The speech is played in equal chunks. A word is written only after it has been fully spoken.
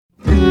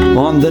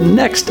on the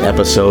next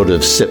episode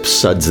of Sips,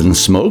 Suds, and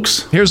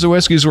Smokes. Here's the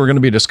whiskeys we're going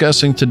to be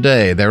discussing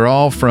today. They're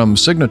all from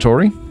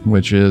Signatory,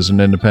 which is an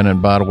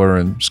independent bottler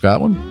in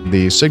Scotland.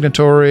 The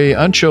Signatory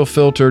Unchill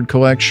Filtered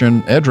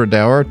Collection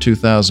Edradour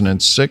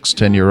 2006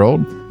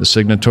 10-year-old. The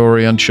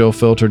Signatory Unchill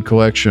Filtered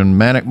Collection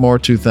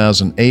Manickmore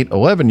 2008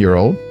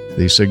 11-year-old.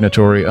 The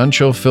Signatory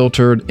Unchill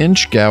Filtered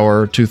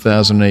Inchgour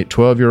 2008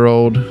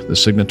 12-year-old. The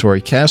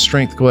Signatory Cask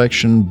Strength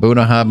Collection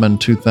Bunnahabhain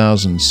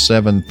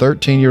 2007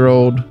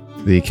 13-year-old.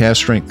 The Cask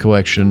Strength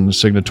Collection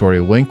Signatory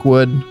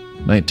Linkwood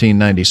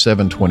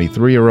 1997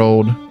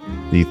 23-year-old.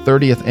 The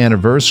 30th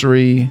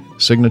Anniversary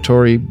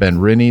Signatory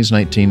Benrinnes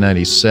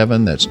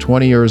 1997, that's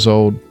 20 years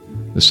old.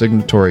 The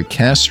Signatory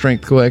Cask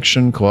Strength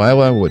Collection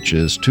Killala, which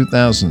is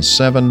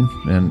 2007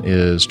 and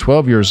is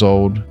 12 years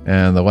old.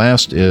 And the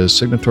last is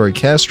Signatory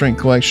Cask Strength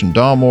Collection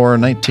Dalmore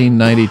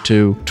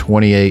 1992,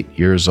 28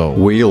 years old.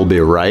 We'll be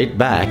right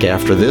back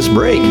after this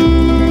break.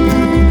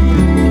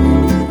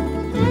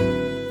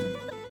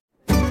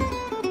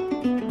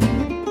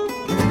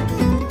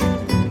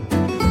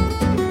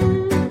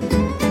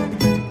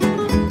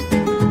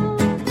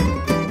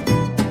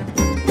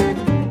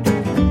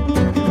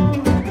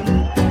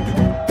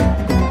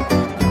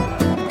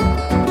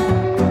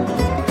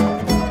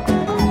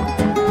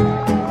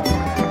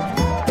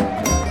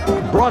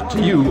 Brought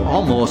to you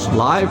almost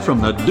live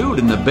from the Dude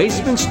in the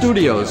Basement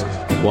Studios.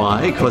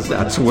 Why? Because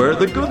that's where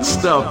the good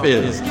stuff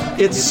is.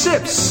 It's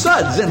Sips,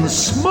 Suds, and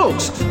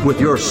Smokes with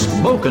your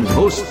smoking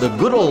hosts, the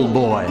good old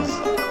boys.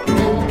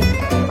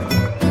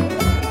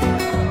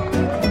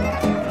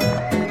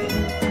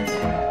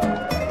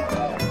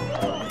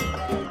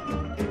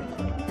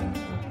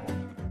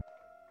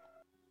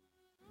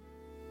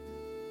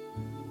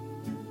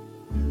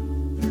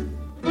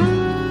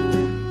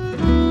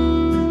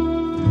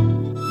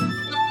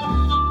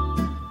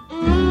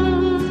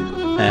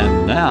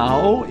 And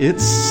now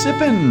it's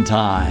sippin'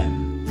 time.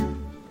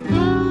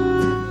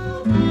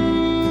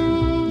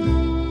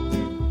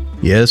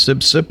 Yes,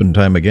 it's sipping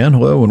time again.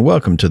 Hello and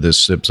welcome to this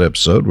Sips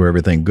episode where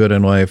everything good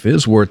in life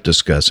is worth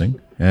discussing.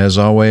 As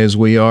always,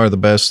 we are the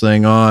best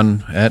thing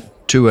on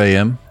at 2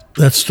 a.m.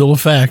 That's still a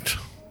fact.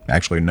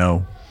 Actually,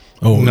 no.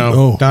 Oh,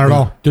 No, not at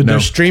all. Dude, No.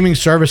 there's streaming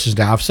services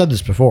now. I've said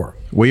this before.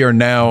 We are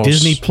now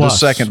Disney the Plus.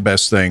 second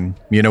best thing.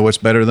 You know what's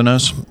better than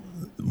us?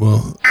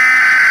 Well,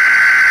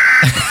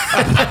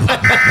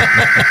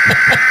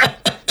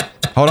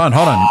 Hold on.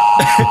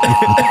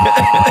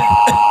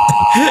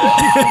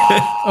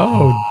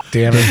 Oh,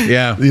 damn it.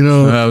 Yeah. You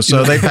know-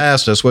 so they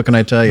passed us. What can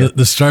I tell you?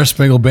 the Star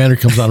Spangled Banner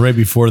comes on right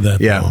before that.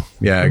 Yeah. though.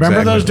 Yeah, Remember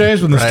exactly. those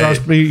days when the Right.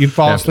 stars, you'd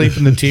fall asleep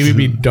and the TV would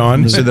be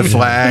done? See the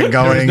flag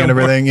going no and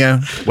everything,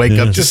 yeah. Wake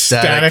up to Just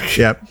static.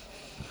 Yep.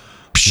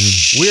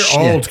 We're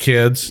old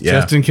kids, Yeah.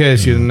 just in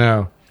case you didn't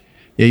know.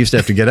 Yeah, you used to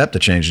have to get up to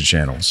change the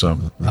channel. So,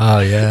 Oh,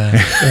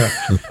 yeah.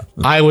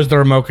 I was the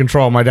remote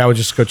control. My dad would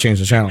just go change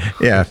the channel.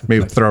 yeah,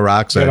 maybe throw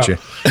rocks at you.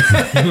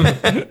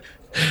 Get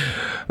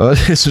Well,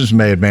 this is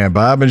Made Man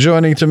Bob, and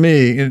joining to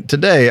me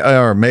today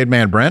are Made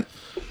Man Brent.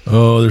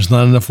 Oh, there's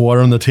not enough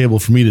water on the table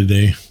for me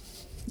today.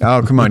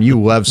 Oh, come on,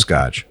 you love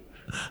scotch.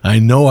 I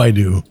know I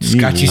do.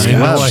 Scotchy You scotch.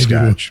 love I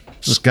do.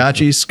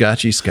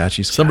 scotch.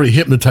 Scotchy. Somebody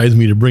hypnotized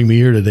me to bring me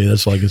here today.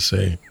 That's all I can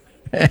say.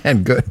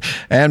 And good.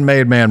 And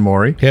Made Man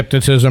Maury.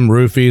 Hypnotism,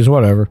 roofies,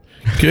 whatever.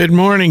 Good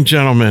morning,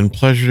 gentlemen.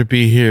 Pleasure to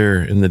be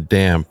here in the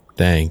damp,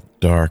 dank,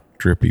 dark,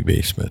 drippy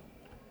basement.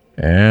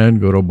 And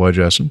good old boy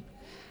Justin.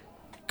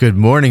 Good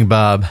morning,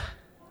 Bob.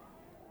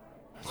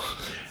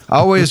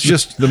 Always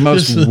just the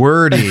most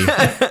wordy.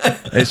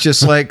 It's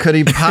just like, could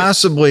he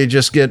possibly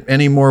just get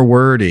any more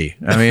wordy?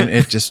 I mean,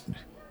 it just,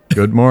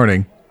 good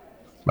morning,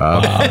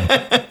 Bob.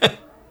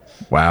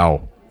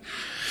 Wow.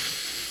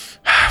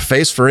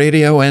 Face for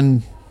radio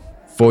and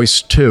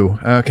voice too.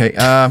 Okay.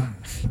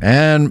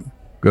 And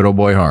good old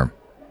boy Harm.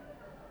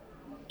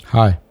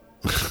 Hi.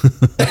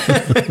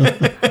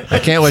 I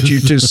can't let you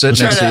two sit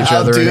next to each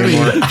other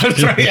anymore.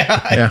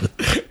 Yeah.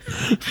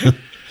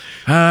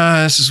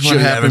 This is what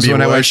Shouldn't happens have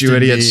when I any let worse you to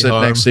idiots me, sit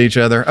Harm. next to each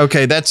other.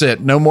 Okay, that's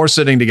it. No more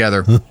sitting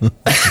together.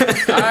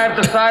 I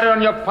have decided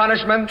on your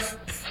punishment.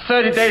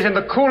 30 days in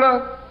the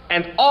cooler,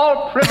 and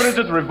all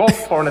privileges revoked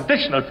for an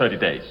additional 30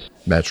 days.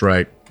 That's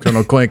right.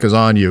 Colonel Clink is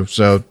on you,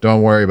 so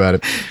don't worry about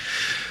it.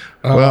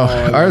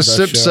 Well, our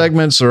sip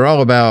segments are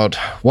all about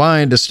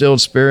wine,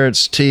 distilled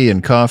spirits, tea,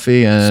 and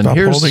coffee. And Stop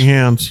holding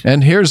hands.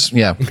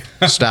 Yeah,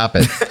 stop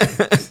it.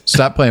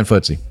 Stop playing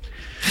footsie.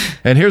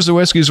 And here's the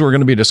whiskeys we're going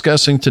to be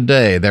discussing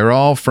today. They're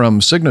all from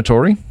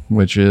Signatory,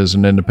 which is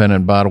an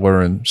independent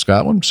bottler in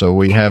Scotland. So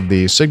we have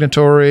the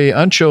Signatory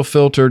Unchill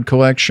Filtered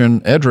Collection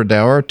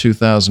Edradour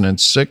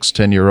 2006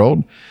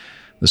 10-year-old.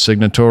 The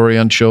Signatory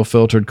Unchill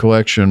Filtered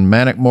Collection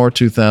Manickmore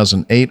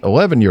 2008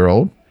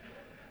 11-year-old.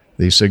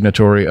 The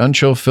Signatory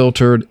Unchill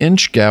Filtered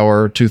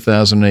Inchgour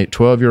 2008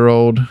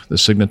 12-year-old. The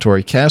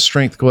Signatory Cask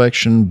Strength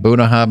Collection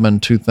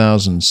Bunnahabhain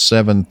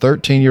 2007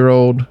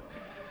 13-year-old.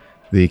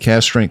 The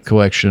Cask Strength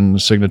Collection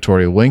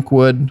Signatory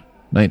Linkwood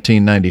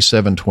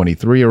 1997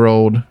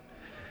 23-year-old.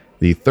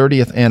 The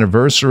 30th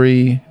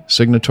anniversary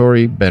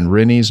Signatory Ben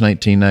Rennie's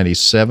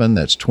 1997.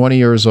 That's 20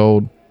 years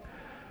old.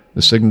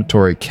 The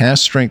Signatory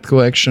Cast Strength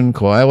Collection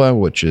Kalila,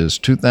 which is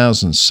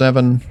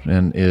 2007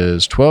 and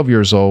is 12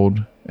 years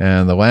old.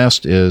 And the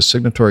last is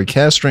Signatory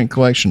Cast Strength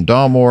Collection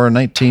Dalmore,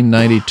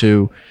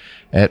 1992,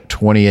 at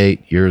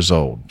 28 years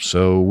old.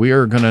 So we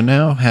are going to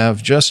now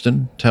have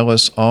Justin tell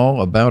us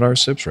all about our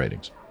SIPS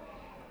ratings.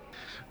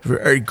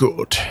 Very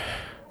good.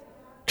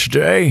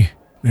 Today,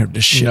 we have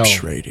the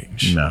SIPS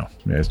ratings. No,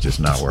 it's just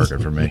not working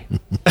for me.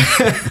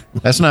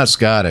 That's not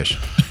Scottish.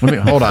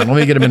 Hold on. Let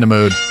me get him in the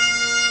mood.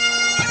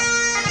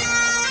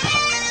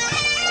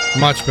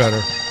 Much better.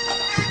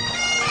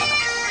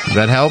 Does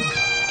that help?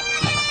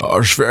 Oh,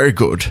 it's very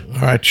good.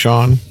 All right,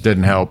 Sean.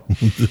 Didn't help.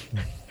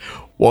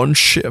 One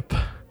sip.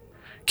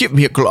 Give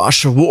me a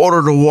glass of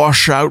water to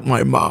wash out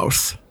my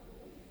mouth.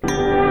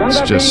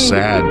 It's just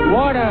sad.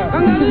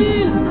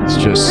 It's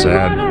just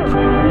sad.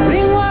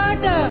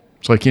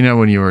 It's like,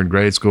 when you were in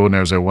grade school and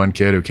there was that one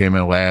kid who came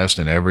in last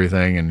and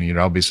everything, and you'd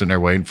all be sitting there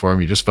waiting for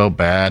him. You just felt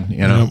bad,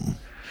 Yep.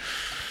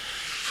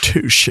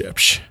 2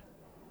 sips.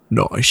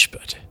 Nice,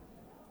 but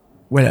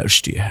what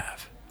else do you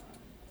have?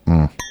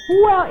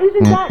 Well,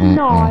 isn't that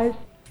nice?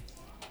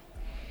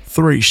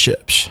 3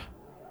 sips.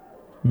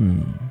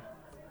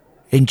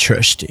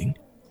 Interesting.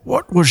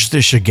 What was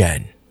this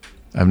again?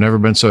 I've never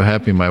been so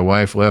happy my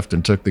wife left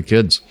and took the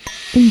kids.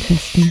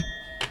 Interesting.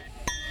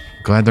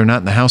 Glad they're not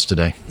in the house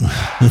today.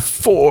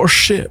 4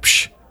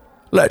 sips.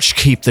 Let's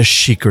keep the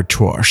secret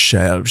to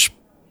ourselves.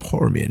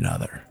 Pour me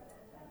another.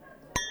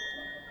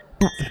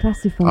 That's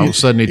classified. All of a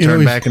sudden, he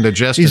turned back into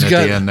Justin at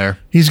the end there.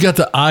 He's got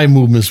the eye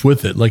movements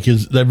with it. Like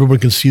everyone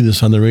can see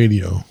this on the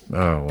radio.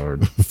 Oh,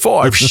 Lord.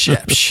 5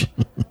 sips.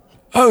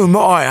 Oh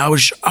my, I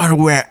was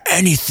unaware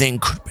anything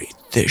could be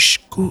this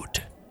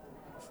good.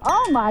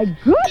 Oh my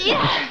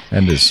goodness!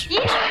 And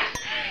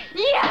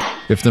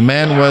if the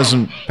man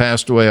wasn't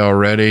passed away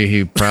already,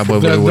 he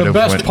probably would The have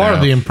best went part now.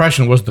 of the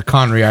impression was the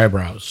Connery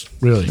eyebrows.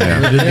 Really. Yeah,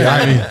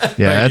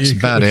 that's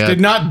about it. Did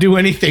not do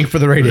anything for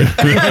the radio.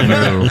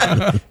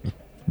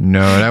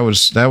 No,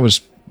 that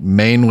was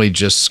mainly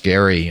just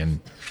scary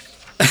and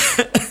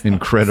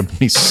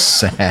incredibly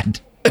sad.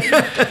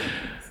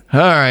 All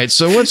right,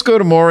 so let's go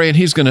to Maury, and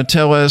he's going to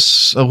tell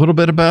us a little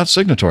bit about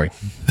Signatory.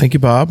 Thank you,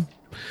 Bob.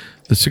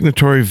 The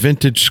Signatory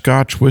Vintage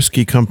Scotch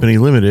Whiskey Company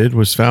Limited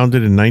was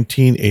founded in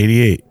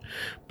 1988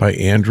 by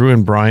Andrew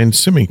and Brian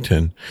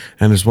Symington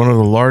and is one of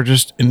the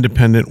largest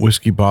independent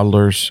whiskey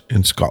bottlers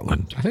in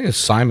Scotland. I think it's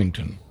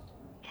Symington.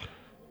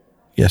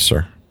 Yes,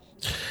 sir.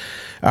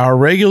 Our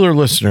regular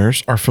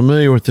listeners are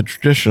familiar with the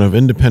tradition of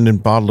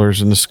independent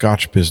bottlers in the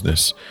Scotch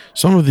business.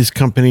 Some of these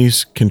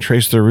companies can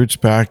trace their roots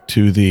back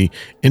to the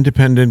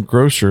independent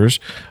grocers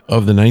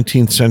of the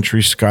 19th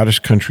century Scottish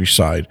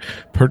countryside,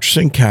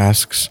 purchasing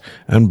casks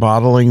and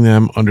bottling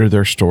them under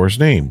their store's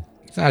name.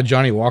 Is that how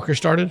Johnny Walker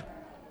started?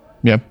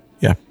 Yep.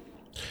 Yeah.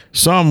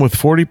 Some, with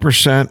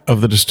 40%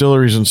 of the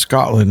distilleries in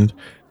Scotland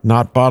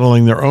not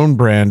bottling their own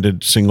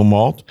branded single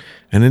malt,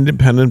 an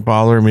independent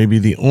bottler may be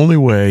the only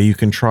way you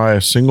can try a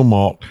single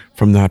malt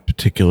from that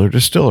particular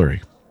distillery.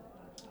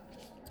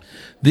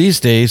 These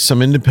days,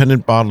 some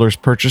independent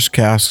bottlers purchase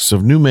casks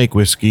of new make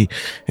whiskey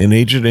and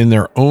age it in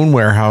their own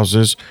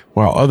warehouses,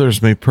 while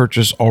others may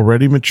purchase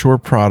already mature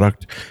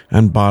product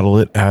and bottle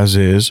it as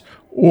is,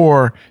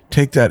 or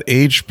take that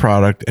aged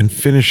product and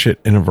finish it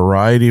in a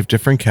variety of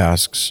different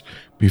casks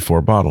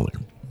before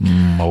bottling.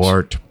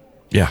 Malort.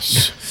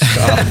 Yes.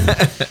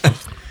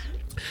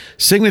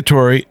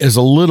 Signatory is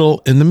a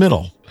little in the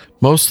middle,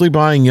 mostly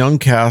buying young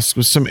casks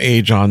with some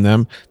age on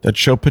them that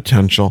show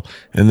potential,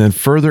 and then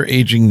further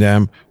aging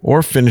them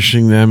or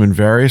finishing them in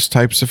various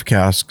types of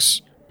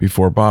casks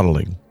before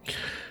bottling.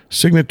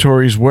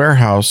 Signatory's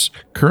warehouse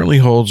currently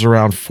holds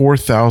around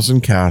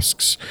 4,000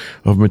 casks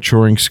of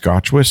maturing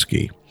Scotch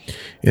whiskey.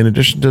 In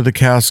addition to the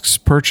casks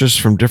purchased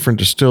from different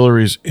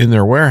distilleries in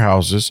their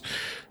warehouses,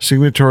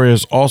 Signatory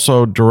is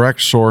also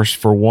direct source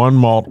for one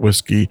malt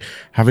whiskey,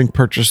 having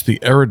purchased the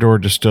Eredor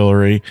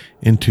Distillery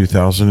in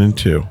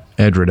 2002.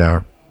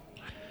 Edradour.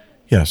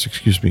 Yes,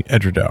 excuse me,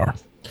 Edradour.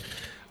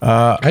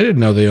 I didn't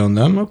know they owned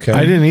them. Okay.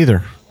 I didn't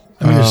either.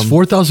 I mean, it's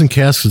 4,000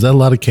 casks. Is that a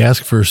lot of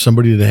casks for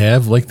somebody to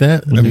have like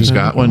that? I mean, In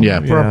Scotland, yeah.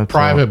 For a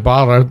private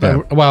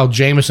bottler. While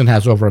Jameson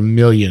has over 1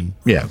 million.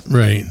 Yeah.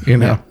 right. You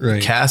know.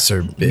 Right. Casts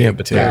are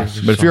big, too.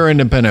 But if you're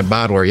an independent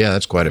bottler, yeah,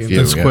 that's quite a few.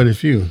 That's yeah. quite a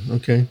few.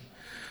 Okay.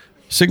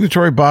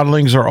 Signatory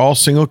bottlings are all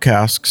single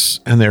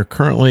casks, and they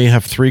currently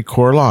have 3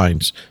 core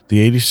lines: the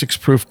 86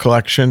 proof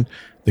collection,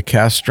 the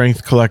cast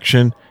strength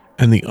collection,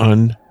 and the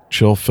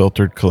unchill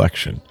filtered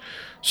collection.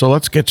 So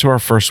let's get to our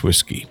first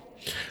whiskey.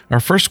 Our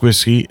first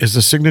whiskey is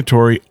the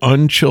Signatory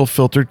Unchill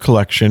Filtered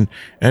Collection,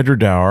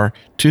 Edradour,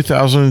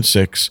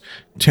 2006,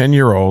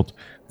 10-year-old,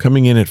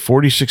 coming in at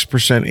 46%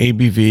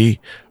 ABV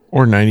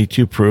or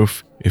 92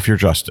 proof if you're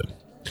Justin.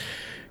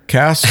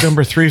 Cask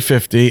number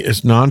 350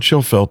 is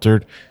non-chill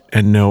filtered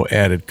and no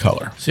added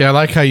color. See, I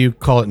like how you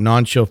call it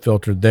non-chill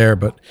filtered there,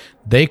 but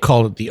they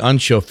call it the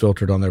unchill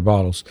filtered on their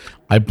bottles.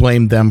 I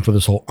blame them for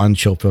this whole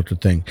unchill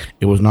filtered thing.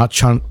 It was not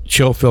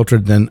chill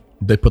filtered, then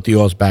they put the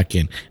oils back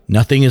in.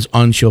 Nothing is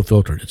unchill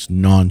filtered. It's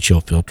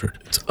non-chill filtered.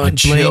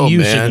 unchill, I blame you,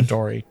 man.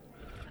 Signatory.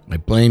 I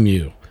blame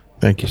you.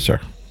 Thank you, sir.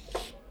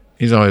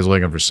 He's always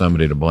looking for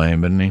somebody to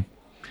blame, isn't he?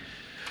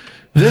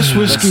 This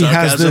whiskey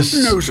has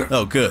sarcasm? this.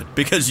 Oh, good.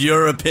 Because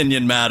your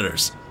opinion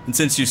matters. And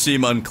since you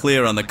seem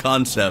unclear on the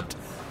concept,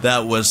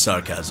 that was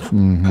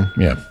sarcasm.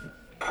 Yeah.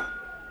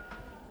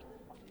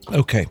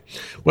 Okay.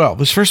 Well,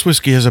 this first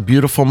whiskey has a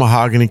beautiful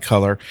mahogany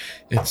color.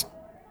 It's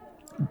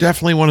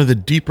definitely one of the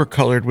deeper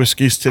colored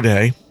whiskeys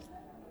today.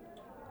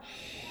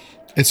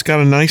 It's got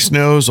a nice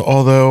nose,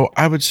 although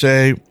I would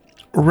say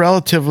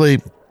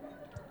relatively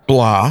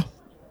blah.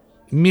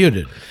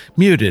 Muted.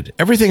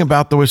 Everything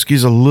about the whiskey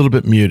is a little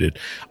bit muted.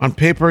 On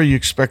paper, you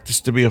expect this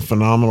to be a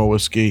phenomenal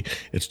whiskey.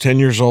 It's 10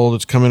 years old.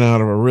 It's coming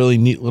out of a really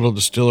neat little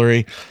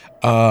distillery.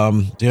 The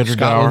Edward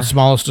Dower. Scotland's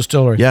smallest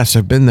distillery. Yes,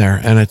 I've been there,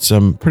 and it's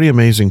a pretty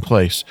amazing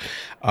place.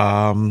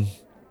 On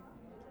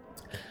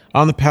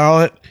the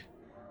palate,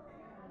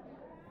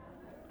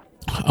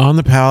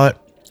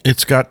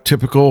 it's got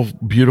typical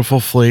beautiful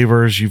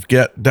flavors. You've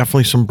got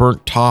definitely some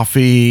burnt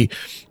toffee.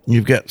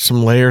 You've got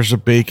some layers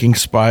of baking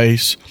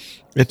spice.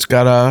 It's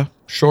got a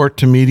short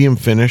to medium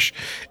finish.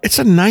 It's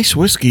a nice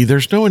whiskey.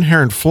 There's no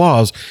inherent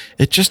flaws.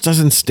 It just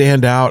doesn't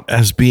stand out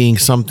as being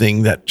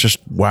something that just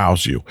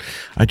wows you.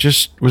 I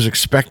just was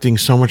expecting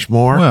so much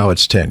more. Well,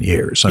 it's 10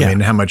 years. I mean,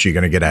 how much are you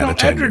going to get out of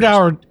 10 years?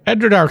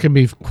 Edward Dower can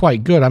be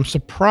quite good. I'm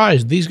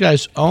surprised these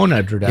guys own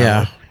Edward Dower.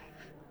 Yeah.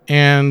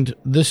 And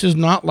this is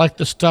not like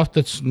the stuff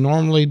that's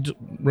normally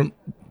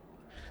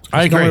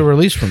I agree.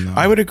 Released from them.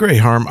 I would agree,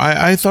 Harm.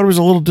 I thought it was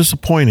a little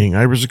disappointing.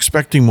 I was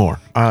expecting more.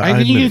 I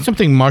think you get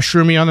something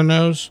mushroomy on the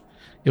nose.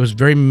 It was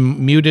very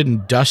muted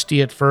and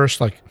dusty at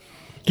first, like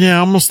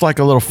almost like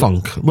a little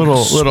funk,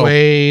 little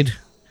suede,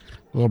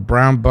 little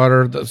brown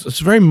butter. It's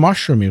very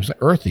mushroomy. It was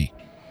earthy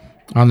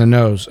on the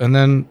nose, and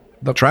then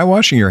try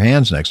washing your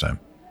hands next time.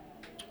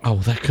 Oh,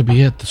 that could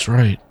be it. That's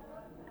right.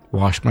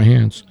 Wash my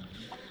hands.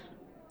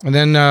 And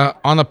then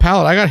on the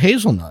palate, I got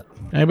hazelnut.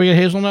 Anybody get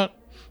hazelnut?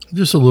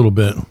 Just a little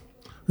bit.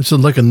 It's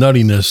like a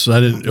nuttiness.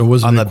 It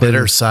wasn't on the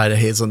bitter side of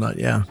hazelnut.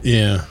 Yeah.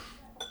 Yeah.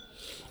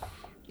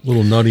 A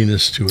little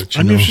nuttiness to it.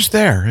 It's just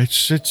there.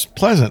 It's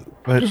pleasant,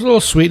 but just a little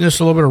sweetness,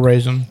 a little bit of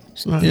raisin.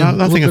 It's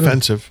nothing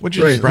offensive. Right,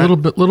 a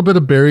little bit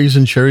of berries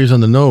and cherries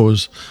on the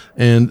nose,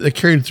 and it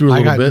carried through a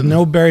little bit.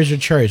 No berries or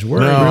cherries. No,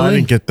 I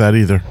didn't get that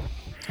either.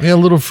 Yeah, a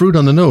little fruit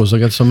on the nose. I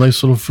got some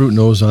nice little fruit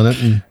nose on it.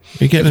 And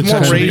it's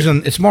more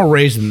raisin. It's more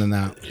raisin than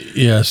that.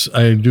 Yes,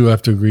 I do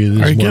have to agree.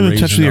 Are you getting a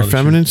touch of your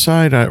feminine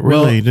side? I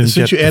really didn't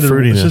get the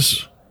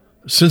fruitiness.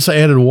 Since I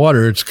added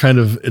water, it's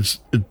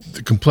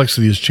the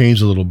complexity has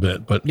changed a little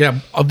bit. But yeah,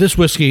 of this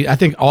whiskey, I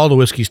think all the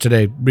whiskeys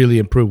today really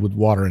improved with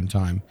water in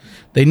time.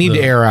 They need to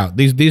air out.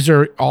 These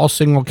are all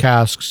single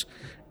casks,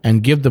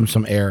 and give them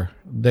some air.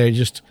 They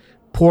just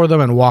pour them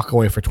and walk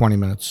away for 20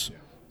 minutes.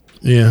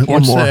 Yeah,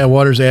 once the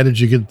water's added,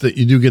 you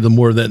do get the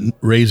more of that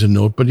raisin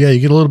note. But yeah, you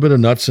get a little bit of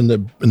nuts and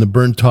the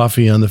burnt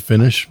toffee on the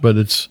finish. But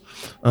it's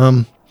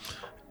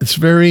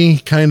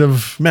very kind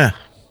of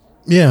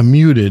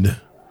muted.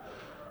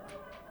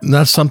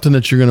 Not something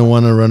that you're going to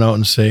want to run out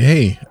and say,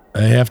 "Hey,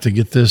 I have to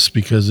get this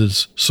because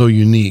it's so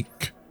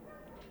unique."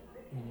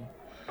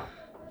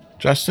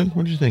 Justin,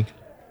 what do you think?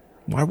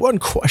 My one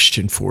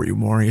question for you,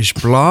 Maury, is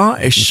blah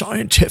a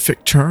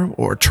scientific term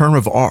or a term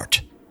of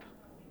art?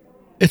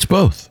 It's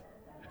both.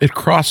 It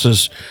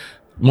crosses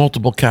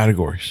multiple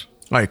categories.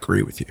 I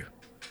agree with you.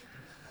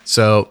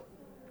 So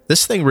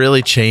this thing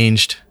really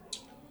changed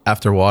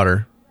after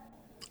water.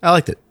 I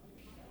liked it.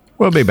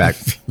 We'll be back.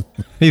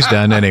 He's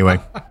done anyway.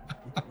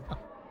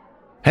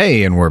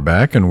 Hey, and we're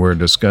back, and we're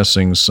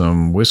discussing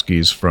some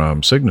whiskeys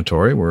from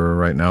Signatory. We're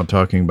right now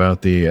talking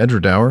about the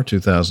Edward Dower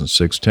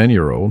 2006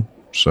 10-year-old.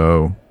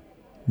 So,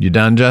 you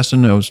done,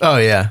 Justin? Oh,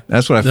 yeah.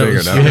 That's what I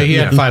figured out. He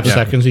had 5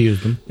 seconds. He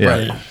used them.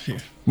 Yeah.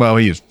 Right. Well,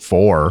 he used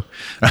 4.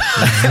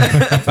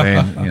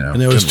 And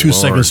there was 2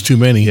 seconds too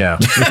many. Yeah.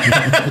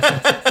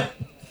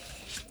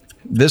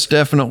 This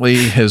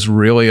definitely has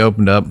really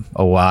opened up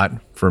a lot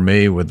for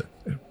me with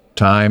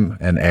time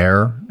and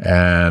air,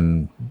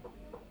 and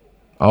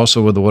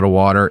also with a little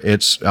water.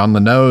 It's on the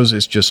nose.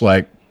 It's just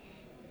like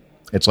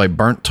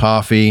burnt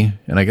toffee,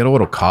 and I get a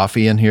little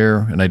coffee in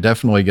here, and I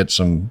definitely get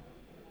some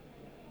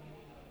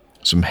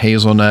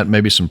hazelnut,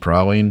 maybe some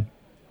praline.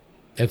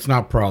 It's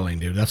not praline,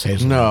 dude. That's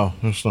hazelnut. No,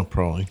 there's no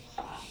praline.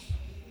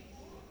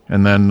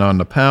 And then on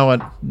the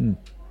palate,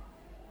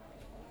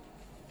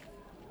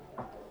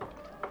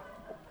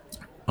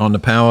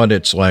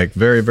 it's like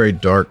very, very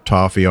dark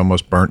toffee,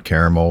 almost burnt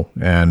caramel,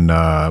 and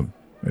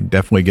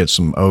definitely get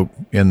some oak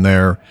in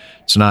there.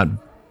 It's not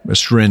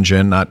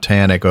astringent, not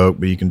tannic oak,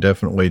 but you can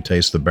definitely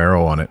taste the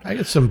barrel on it. I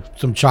get some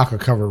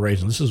chocolate covered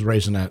raisin. This is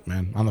raisinette,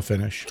 man, on the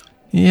finish.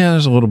 Yeah,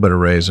 there's a little bit of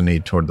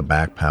raisin-y toward the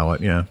back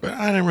palate, yeah. But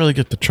I didn't really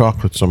get the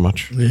chocolate so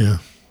much. Yeah.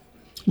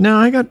 No,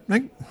 on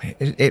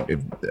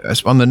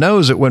the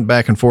nose, it went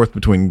back and forth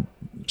between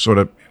sort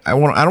of, I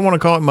don't want to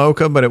call it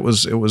mocha, but it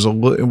was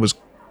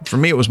for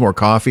me, it was more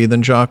coffee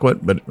than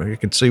chocolate, but I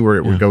could see where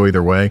it would go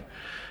either way.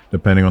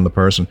 depending on the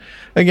person.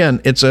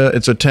 Again, it's a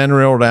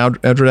 10-year-old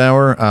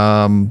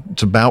Edradour.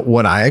 It's about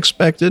what I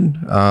expected.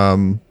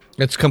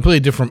 It's completely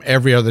different from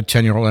every other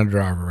 10-year-old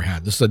Edradour I've ever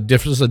had. This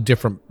is a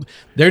different.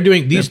 They're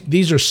doing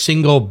these are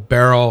single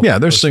barrel. Yeah,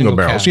 they're single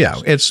barrels.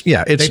 casks. It's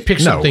They pick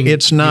something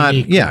it's not.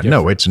 unique and Yeah,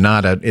 no,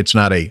 different. it's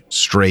not a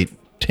straight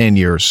 10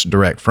 years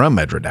direct from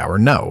Edradour.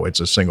 No, it's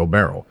a single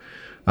barrel.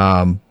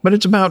 But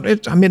it's about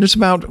it. I mean, it's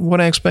about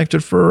what I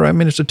expected for. I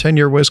mean, it's a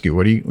 10-year whiskey.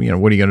 What are you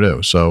going to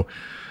do? So,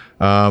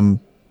 a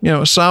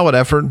solid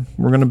effort.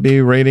 We're going to be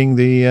rating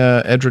the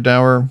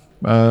Edradour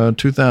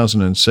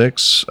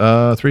 2006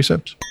 3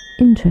 sips.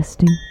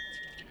 Interesting.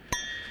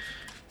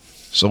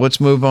 So let's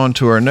move on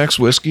to our next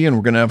whiskey, and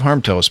we're going to have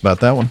Harm tell us about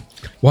that one.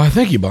 Well,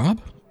 thank you,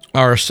 Bob.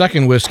 Our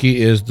second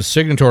whiskey is the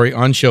Signatory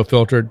Unchill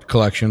Filtered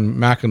Collection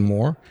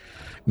Macklemore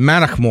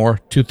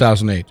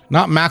 2008.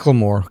 Not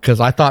Macklemore, because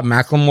I thought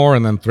Macklemore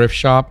and then Thrift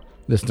Shop.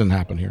 This didn't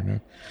happen here. No.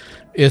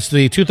 It's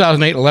the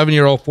 2008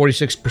 11-year-old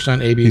 46%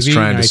 ABV. He's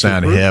trying to 92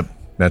 sound proof. hip.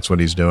 That's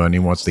what he's doing. He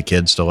wants the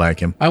kids to like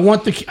him. I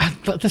want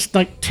that's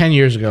like 10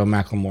 years ago,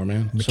 Macklemore,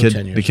 man. So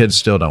 10 years The kids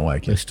still don't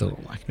like They him. still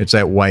don't like it. It's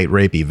that white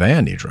rapey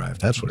van you drive.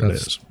 That's what it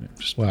is.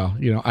 Well,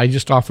 I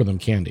just offer them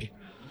candy.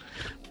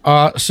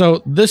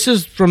 So this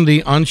is from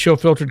the Unchill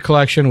Filtered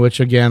Collection, which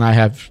again, I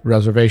have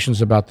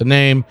reservations about the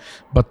name,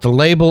 but the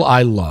label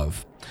I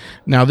love.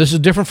 Now, this is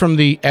different from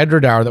the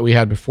Edradour that we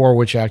had before,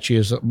 which actually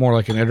is more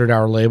like an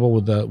Edradour label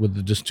with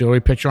the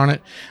distillery picture on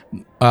it.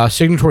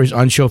 Signatory's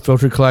Unchill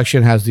Filtered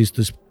Collection has these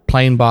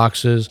plain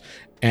boxes,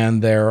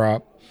 and their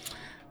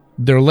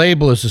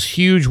label is this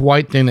huge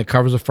white thing that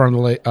covers the front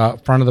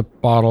of the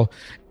bottle,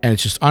 and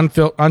it's just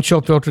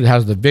unchill filtered. It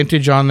has the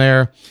vintage on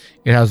there,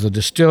 it has the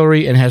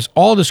distillery, and it has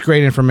all this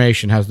great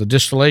information. It has the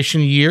distillation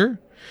year,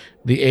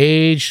 the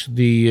age,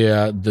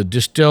 the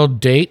distilled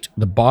date,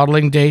 the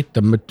bottling date,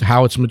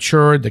 how it's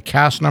matured, the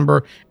cask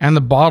number, and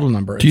the bottle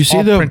number. Do you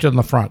see the printed on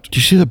the front? Do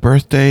you see the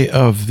birthday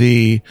of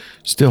the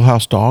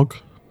Stillhouse dog?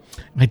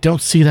 I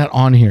don't see that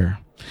on here.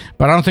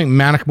 But I don't think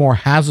Macklemore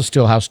has a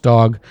Stillhouse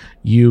dog,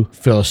 you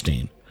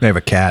Philistine. They have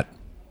a cat.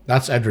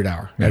 That's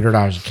Edradour.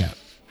 Edradour's a cat.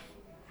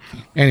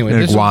 Anyway,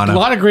 there's a iguana.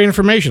 lot of great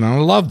information. I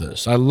love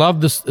this.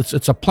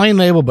 It's a plain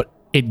label, but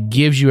it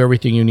gives you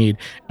everything you need.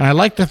 And I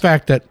like the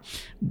fact that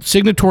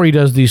Signatory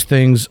does these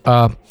things.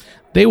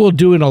 They will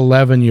do an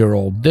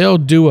 11-year-old. They'll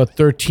do a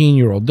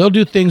 13-year-old. They'll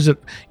do things that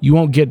you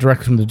won't get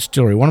direct from the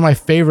distillery. One of my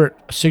favorite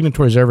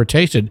Signatories I ever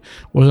tasted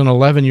was an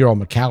 11-year-old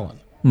Macallan.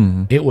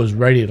 Mm-hmm. It was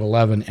ready at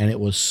 11, and it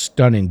was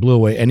stunning. Blew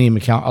away any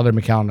other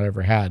Macallan I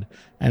ever had,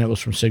 and it was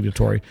from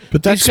Signatory.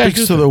 But that These guys speaks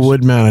do to the things.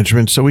 wood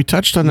management. So we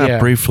touched on that Yeah.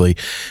 briefly.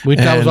 That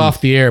was And-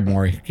 off the air,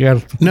 Maury.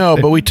 No,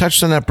 but we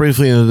touched on that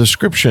briefly in the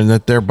description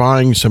that they're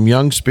buying some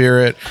young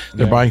spirit,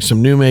 they're buying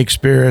some new make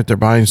spirit, they're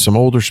buying some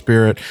older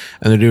spirit,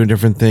 and they're doing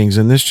different things.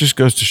 And this just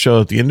goes to show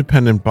that the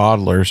independent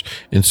bottlers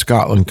in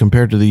Scotland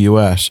compared to the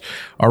US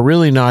are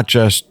really not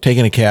just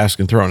taking a cask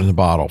and throwing it in the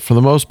bottle. For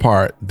the most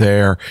part,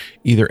 they're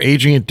either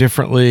aging it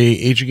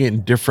differently, aging it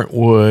in different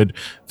wood.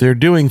 They're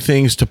doing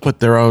things to put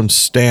their own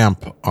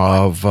stamp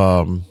of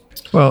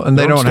Well, and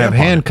they don't have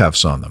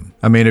handcuffs on them.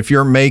 I mean, if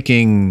you're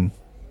making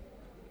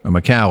a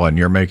Macallan,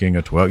 you're making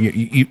a 12.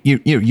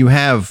 You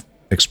have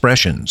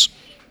expressions,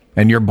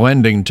 and you're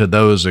blending to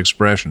those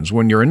expressions.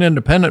 When you're an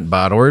independent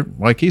bottler,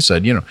 like he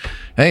said,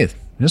 hey,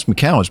 this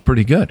Macallan's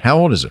pretty good. How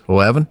old is it?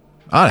 11.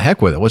 Ah,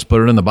 heck with it. Let's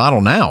put it in the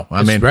bottle now.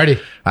 I mean, ready.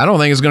 I don't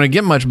think it's going to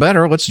get much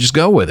better. Let's just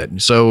go with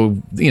it. So,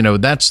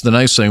 that's the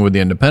nice thing with the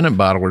independent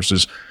bottlers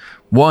is,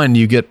 one,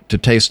 you get to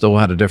taste a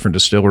lot of different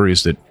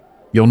distilleries that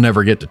you'll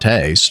never get to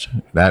taste.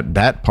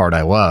 That part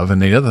I love.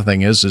 And the other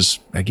thing is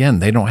again,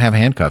 they don't have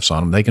handcuffs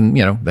on them.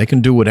 They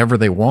can do whatever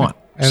they want.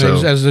 And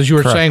So, as you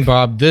were correct. saying,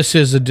 Bob, this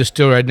is a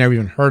distillery I'd never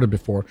even heard of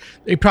before.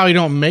 They probably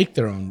don't make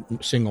their own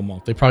single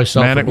malt. They probably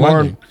sell for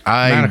blending.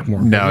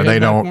 Macklemore? No, Have they you had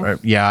don't.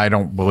 Macklemore? I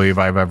don't believe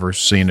I've ever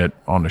seen it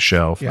on the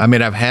shelf. Yeah. I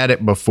mean, I've had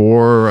it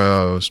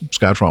before.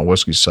 Scotch Malt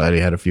Whiskey Society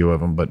had a few of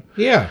them, but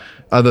Yeah.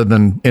 other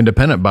than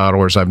independent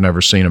bottlers, I've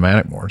never seen a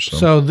Macklemore.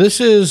 So this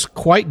is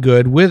quite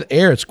good. With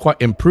air, it's quite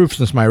improved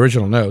since my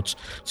original notes.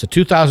 It's a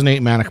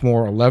 2008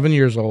 Macklemore, 11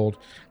 years old.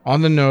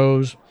 On the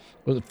nose,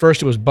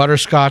 first it was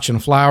butterscotch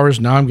and flowers.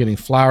 Now I'm getting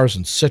flowers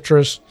and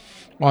citrus.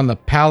 On the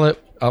palate,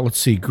 let's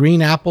see,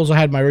 green apples. I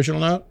had my original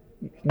note.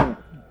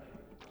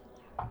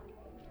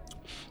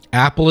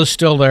 Apple is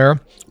still there.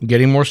 I'm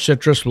getting more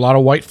citrus, a lot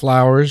of white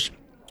flowers.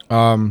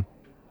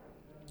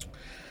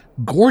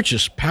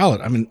 Gorgeous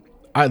palate. I mean,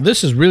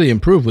 this is really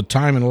improved with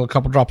time and a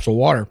couple drops of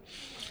water.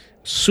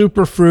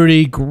 Super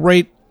fruity,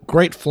 great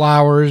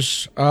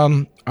flowers.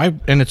 And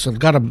it's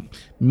got a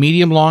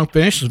medium long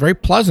finish. It's very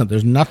pleasant.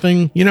 There's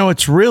nothing.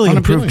 it's really Unappealing.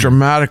 improved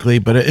dramatically,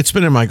 but it's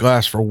been in my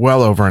glass for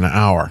well over an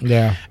hour.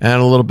 Yeah.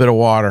 And a little bit of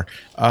water.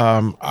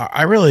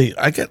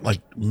 I get like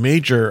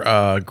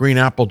major green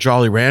apple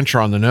Jolly Rancher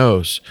on the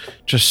nose.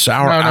 Just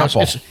sour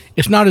apple.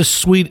 It's not as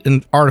sweet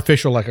and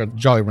artificial like a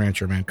Jolly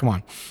Rancher, man. Come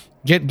on,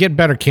 get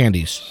better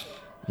candies.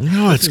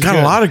 No, it's got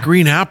good. a lot of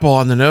green apple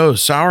on the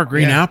nose. Sour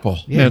green apple.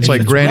 Yeah, it's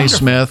like Granny wonderful.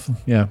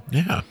 Smith. Yeah.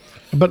 Yeah.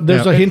 But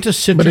there's a hint of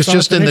citrus. But it's on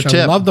just in the finish. I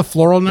tip. love the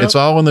floral note. It's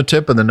all in the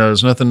tip of the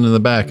nose, nothing in the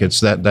back. It's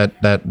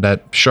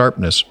that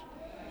sharpness.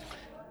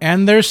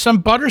 And there's some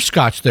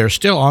butterscotch there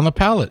still on the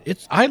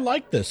palate. I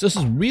like this. This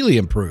is really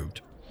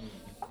improved.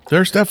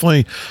 There's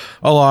definitely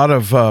a lot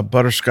of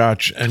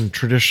butterscotch and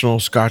traditional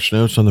Scotch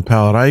notes on the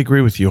palate. I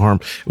agree with you, Harm.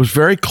 It was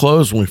very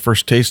close when we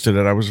first tasted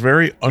it. I was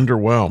very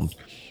underwhelmed,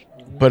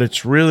 but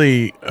it's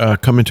really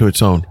come into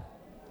its own.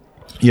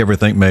 You ever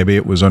think maybe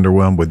it was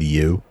underwhelmed with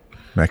you?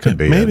 That could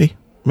be maybe.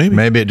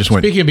 Maybe it just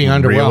went. Speaking of being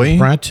underwhelmed, really?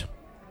 Brent.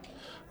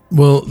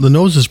 Well, the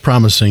nose is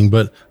promising,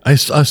 but I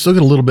still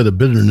get a little bit of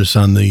bitterness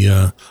on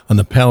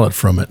the palate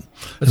from it.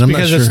 It's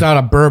because it's not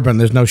a bourbon.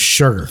 There's no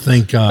sugar.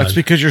 Thank God. That's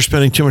because you're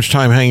spending too much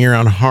time hanging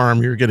around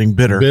Harm. You're getting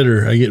bitter.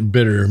 Bitter. I get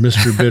bitter,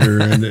 Mr.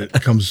 Bitter, and it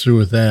comes through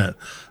with that.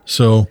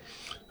 So,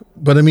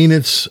 but I mean,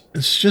 it's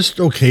just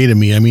okay to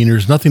me. I mean,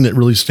 there's nothing that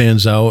really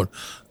stands out.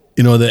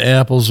 You know, the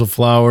apples, the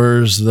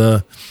flowers,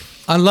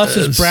 Unless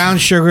it's brown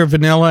sugar,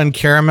 vanilla, and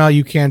caramel,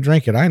 you can't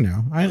drink it. I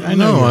know. I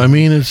know. No, I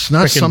mean, it's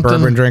not Frickin' something.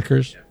 bourbon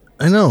drinkers.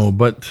 I know,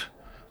 but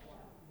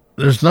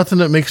there's nothing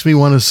that makes me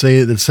want to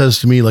say that says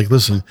to me, like,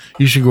 listen,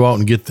 you should go out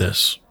and get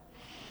this.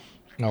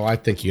 No, I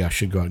think you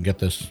should go out and get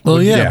this. Well,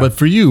 yeah, but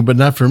for you, but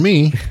not for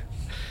me.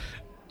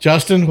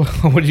 Justin,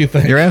 what do you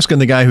think? You're asking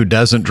the guy who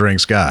doesn't drink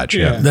Scotch.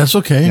 Yeah. That's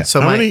okay.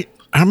 So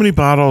How many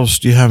bottles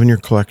do you have in your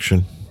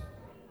collection?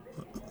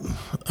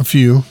 A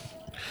few.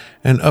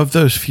 And of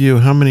those few,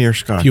 how many are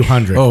Scotch? A few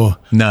hundred. Oh,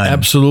 None.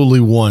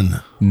 Absolutely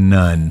one.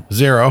 None.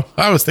 Zero.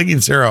 I was thinking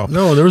zero.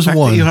 No, there was The fact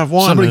one. that you have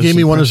one. Somebody is gave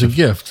me one as a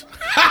impressive. gift.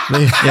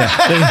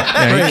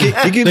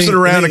 He keeps it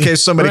around in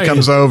case somebody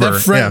comes over.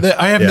 That friend, Yeah.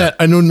 I have that.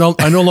 I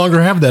no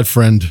longer have that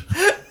friend.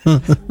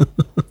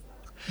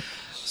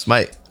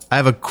 I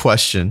have a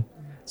question.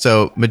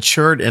 So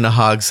matured in a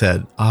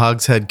hogshead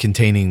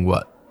containing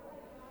what?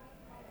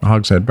 A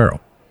hogshead barrel.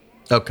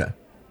 Okay.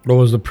 What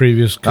was the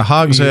previous? A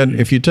hogshead.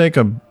 If you take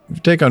an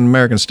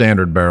American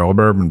Standard barrel, a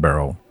bourbon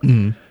barrel,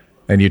 and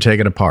you take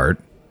it apart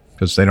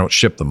because they don't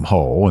ship them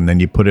whole, and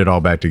then you put it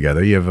all back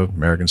together, you have an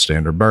American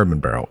Standard bourbon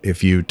barrel.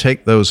 If you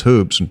take those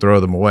hoops and throw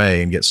them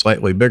away and get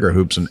slightly bigger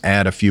hoops and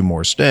add a few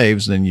more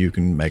staves, then you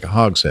can make a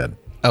hogshead,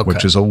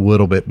 which is a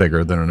little bit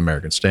bigger than an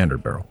American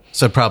Standard barrel.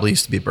 So it probably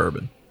used to be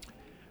bourbon.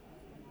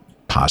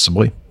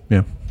 Possibly,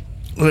 yeah.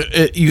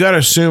 You got to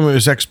assume it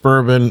was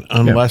ex-bourbon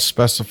unless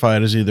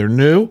specified as either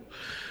new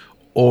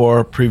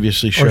or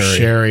previously or sherry.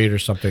 sherried or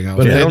something else.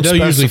 But they They'll don't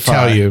usually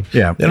specify. tell you.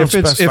 Yeah, They don't if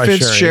it's specify sherry.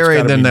 It's sherry,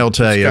 gotta then be- they'll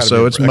tell it's you. gotta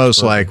So be it's most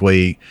ex-bourbon.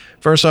 likely,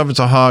 first off, it's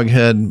a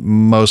hoghead.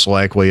 Most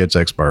likely, it's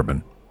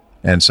ex-bourbon.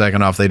 And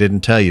second off, they didn't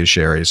tell you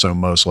sherry, so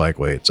most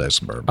likely it's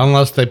ex-bourbon.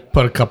 Unless they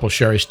put a couple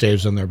sherry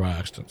staves in there by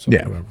accident. So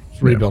Yeah. whatever.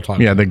 It's rebuilt hog.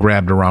 Yeah, they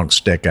grabbed the wrong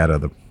stick out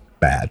of the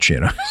batch,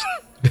 you know.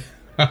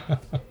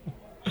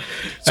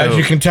 As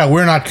you can tell,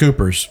 we're not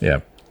Coopers. Yeah.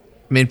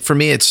 I mean, for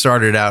me, it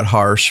started out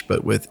harsh,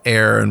 but with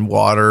air and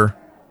water,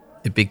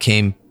 it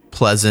became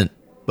pleasant.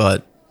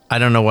 But I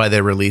don't know why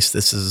they released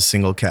this as a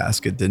single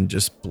cask. It didn't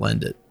just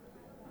blend it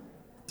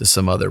to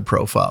some other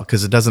profile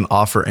because it doesn't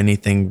offer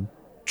anything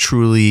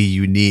truly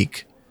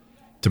unique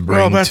to bring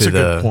Well, that's to a the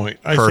good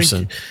point.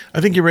 person.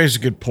 I think you raised a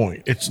good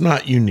point. It's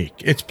not unique.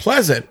 It's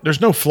pleasant. There's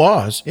no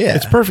flaws. Yeah.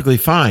 It's perfectly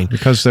fine.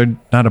 Because they're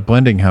not a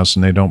blending house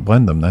and they don't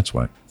blend them. That's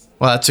why.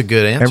 Well, that's a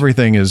good answer.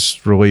 Everything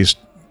is released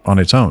on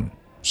its own.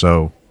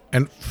 So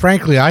And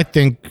frankly, I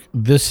think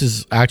this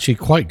is actually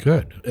quite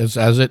good as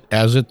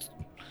it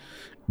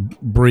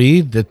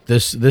breathed. That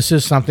this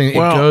is something.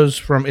 Well-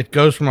 it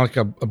goes from like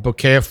a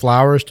bouquet of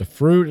flowers to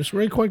fruit. It's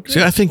really quite good.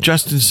 See, I think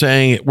Justin's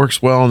saying it works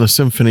well in the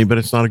symphony, but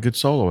it's not a good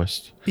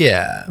soloist.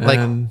 Yeah,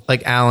 And-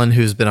 like Alan,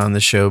 who's been on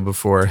the show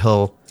before,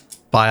 he'll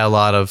buy a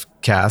lot of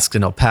casks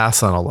and he'll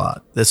pass on a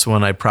lot. This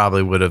one I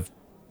probably would have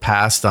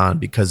passed on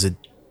because it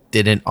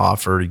didn't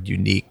offer a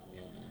unique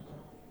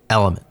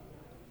element.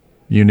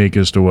 unique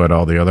as to what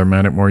all the other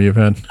Man at More you've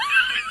had.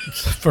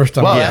 First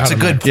time. Well, I've that's a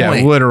had good them.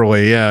 point. Yeah,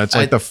 literally. Yeah, it's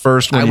like the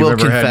first one I you've will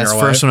ever had in confess, your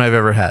first life. one I've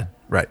ever had.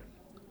 Right.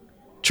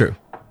 True.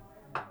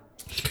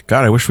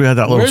 God, I wish we had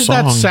that little Where's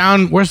song. that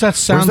sound? Where's that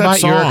sound that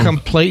bite? You're a song?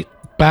 complete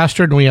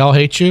bastard, and we all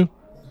hate you.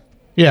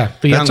 Yeah,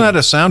 the That's young- not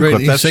a sound Right,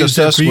 clip. he That's saves just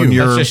that us for when you.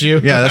 you're. That's just you?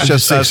 Yeah, that's I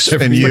just just us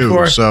saved it and for you.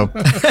 you. So.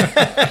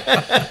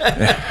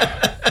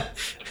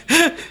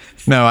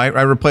 No,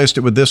 I replaced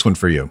it with this one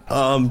for you.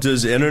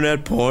 Does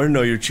internet porn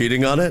know you're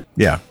cheating on it?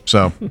 Yeah.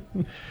 So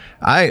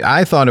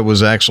I thought it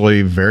was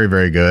actually very,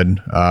 very good.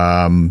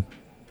 On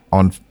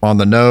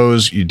the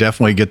nose, you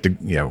definitely get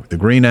the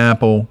green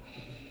apple.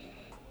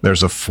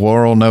 There's a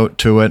floral note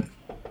to it.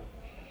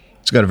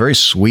 It's got a very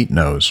sweet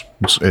nose.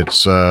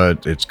 It's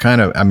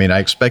kind of, I mean, I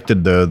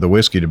expected the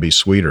whiskey to be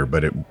sweeter,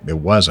 but it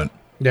wasn't.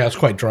 Yeah, it's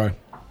quite dry.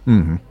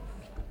 Mm-hmm.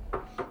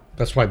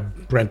 That's why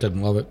Brent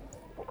didn't love it.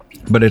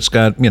 But it's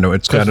got,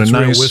 it's got a It's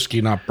real nice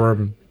whiskey, not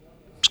bourbon.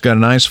 It's got a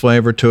nice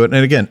flavor to it. And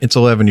again, it's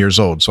 11 years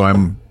old. So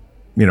I'm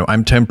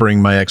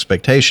tempering my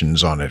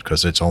expectations on it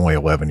because it's only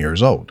 11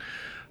 years old,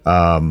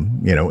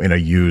 in a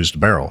used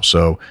barrel.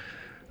 So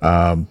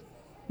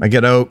I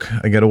get oak.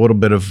 I get a little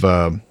bit of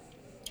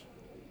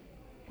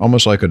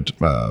almost like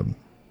a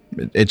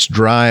it's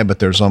dry, but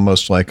there's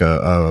almost like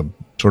a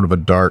sort of a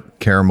dark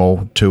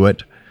caramel to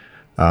it.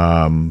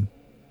 It's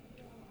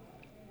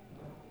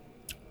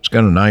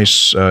got a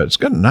nice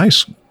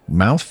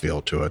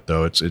mouthfeel to it,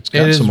 though. It's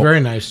got It is some very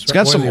nice. It's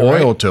got some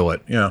Oily, oil right? to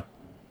it. Yeah.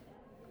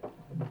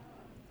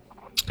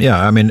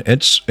 Yeah, I mean,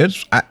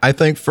 I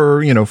think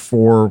for an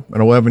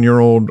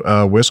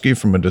 11-year-old whiskey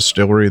from a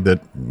distillery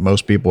that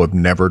most people have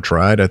never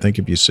tried, I think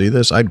if you see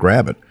this, I'd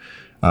grab it.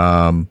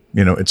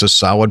 It's a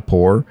solid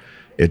pour.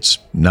 It's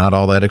not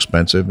all that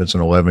expensive. It's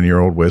an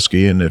 11-year-old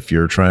whiskey, and if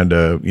you're trying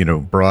to,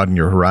 broaden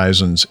your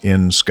horizons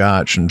in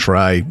Scotch and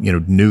try,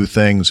 new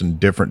things in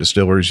different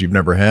distilleries you've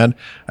never had,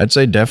 I'd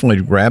say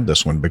definitely grab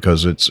this one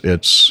because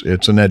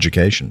it's an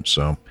education.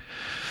 So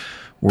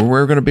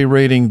we're going to be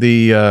rating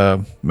the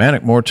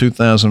Manickmore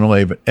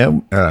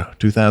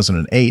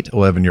 2008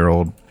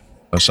 11-year-old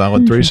a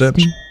solid 3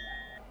 sips.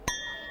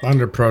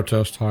 Under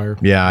protest, higher.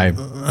 Yeah,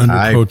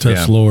 Under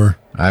protest, lower.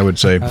 I would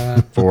say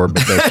 4,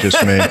 but that's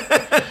just me.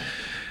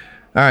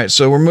 All right,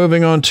 so we're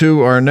moving on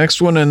to our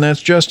next one, and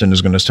that's Justin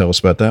is going to tell us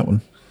about that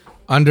one.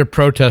 Under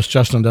protest,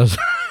 Justin does.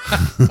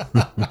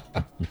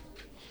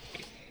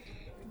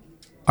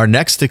 Our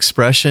next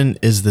expression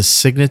is the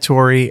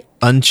Signatory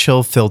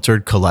Unchill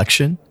Filtered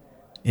Collection,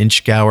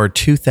 Inchgour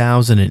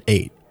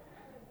 2008.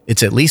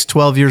 It's at least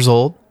 12 years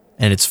old,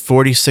 and it's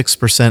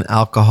 46%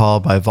 alcohol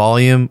by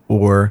volume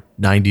or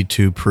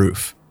 92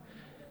 proof.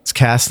 It's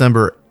cask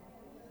number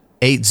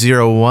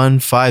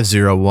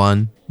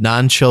 801501,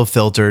 non-chill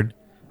filtered,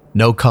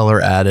 no color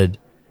added,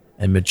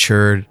 and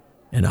matured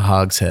in a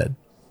hogshead.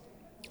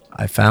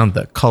 I found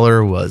the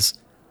color was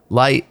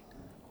light.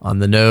 On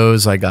the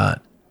nose, I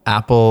got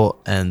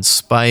apple and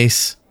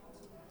spice.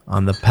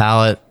 On the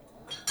palate,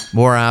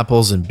 more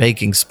apples and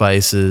baking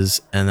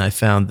spices. And I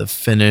found the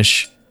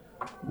finish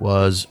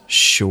was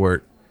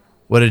short.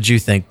 What did you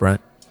think, Brent?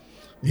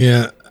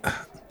 Yeah,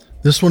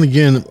 this one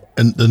again,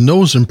 and the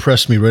nose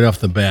impressed me right off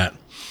the bat.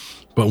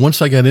 But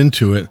once I got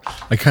into it,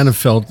 I kind of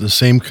felt the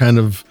same kind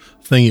of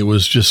thing. It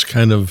was just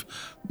kind of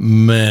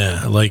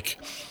meh, like,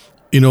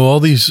 all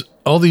these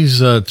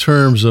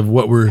terms of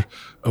what we're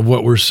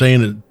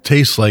saying it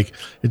tastes like.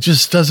 It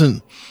just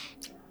doesn't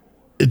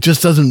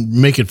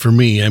make it for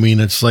me. I mean,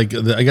 it's like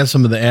I got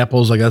some of the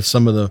apples, I got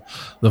some of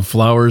the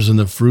flowers and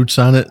the fruits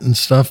on it and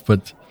stuff,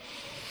 but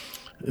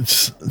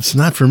it's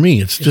not for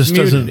me. It's just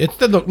muted.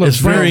 doesn't. It's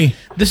very.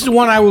 This is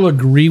one I will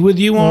agree with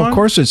you on. Well, of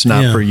course, it's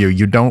not Yeah. for you.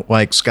 You don't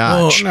like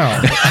Scotch. No,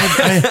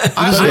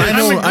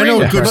 I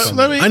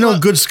know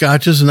good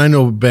scotches and I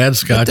know bad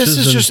scotches. This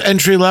is and just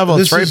entry level.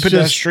 It's this very is just-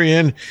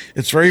 pedestrian.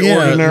 It's very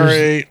Yeah,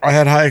 ordinary. I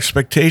had high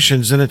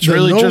expectations, and it's the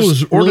really nose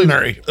just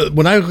ordinary.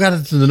 when I got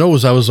it to the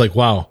nose, I was like,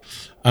 wow,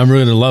 I'm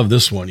really gonna love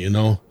this one,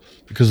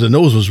 because the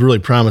nose was really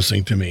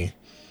promising to me.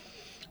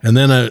 And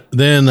then I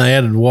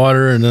added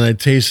water, and then I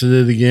tasted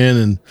it again,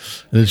 and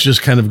it's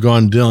just kind of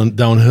gone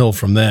downhill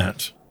from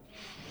that.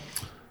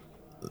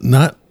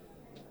 Not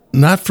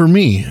for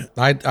me.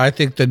 I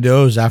think the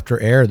nose after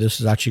air, this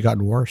has actually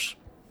gotten worse.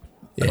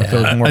 Yeah.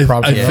 Those more I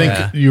problems.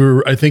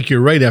 think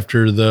you're right.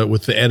 After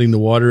with the adding the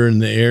water and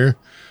the air,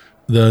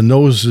 the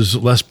nose is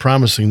less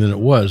promising than it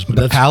was. But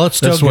The palate's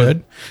still that's what-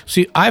 good.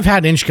 See, I've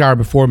had Inchgour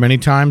before many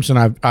times,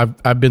 and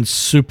I've been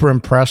super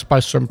impressed by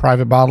some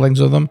private bottlings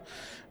of them.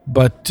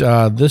 But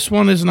this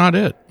one is not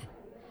it.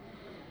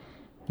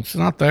 It's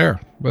not there.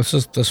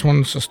 This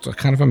one's just a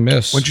kind of a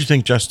miss. What'd you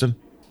think, Justin?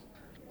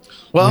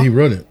 Well, he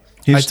wrote it.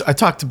 I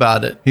talked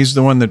about it. He's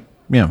the one that,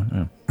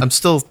 I'm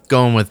still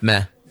going with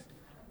meh.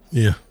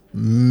 Yeah.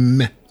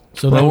 Meh.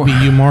 So that would be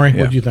you, Maury.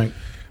 What do you think?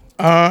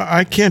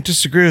 I can't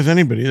disagree with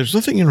anybody. There's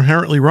nothing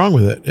inherently wrong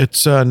with it.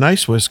 It's a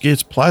nice whiskey.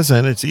 It's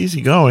pleasant. It's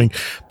easygoing,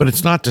 but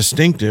it's not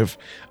distinctive.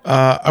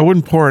 I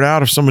wouldn't pour it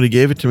out if somebody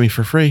gave it to me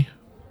for free.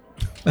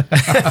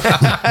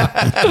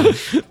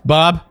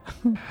 Bob?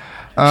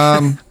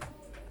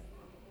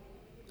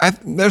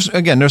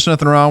 there's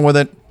nothing wrong with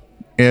it.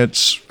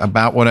 It's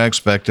about what I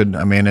expected.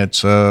 I mean,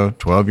 it's a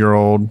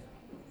 12-year-old.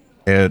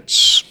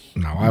 It's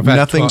I've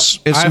nothing. had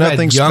It's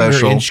nothing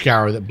special.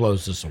 Inchgour that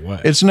blows this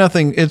away. It's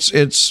nothing.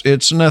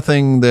 It's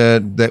nothing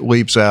that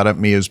leaps out at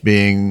me as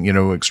being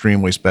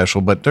extremely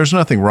special. But there's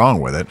nothing wrong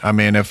with it. I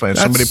mean, if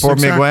somebody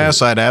poured me a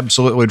glass, I'd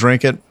absolutely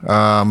drink it.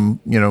 And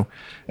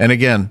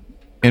again,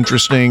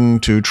 interesting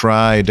to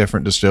try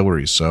different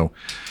distilleries. So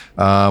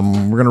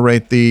we're gonna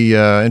rate the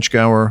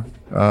Inchgour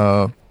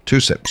 2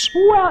 sips.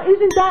 Well,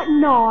 isn't that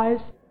nice?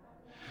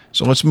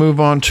 So let's move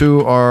on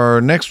to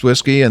our next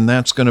whiskey, and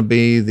that's going to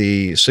be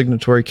the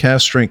Signatory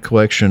Cask Strength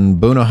Collection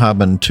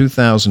Bunnahabhain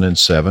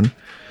 2007.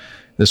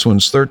 This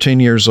one's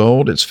 13 years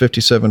old. It's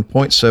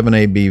 57.7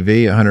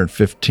 ABV,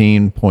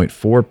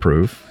 115.4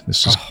 proof.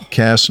 This is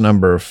cask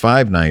number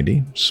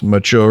 590. It's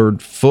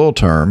matured full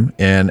term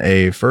in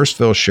a first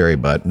fill sherry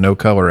butt, no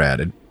color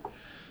added.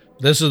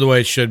 This is the way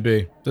it should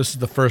be. This is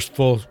the first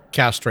full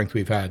cast strength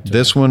we've had today.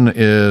 This one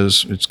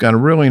it's got a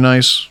really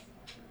nice,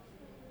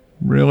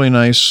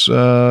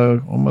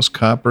 almost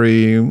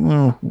coppery,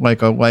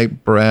 like a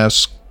light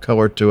brass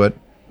color to it.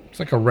 It's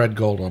like a red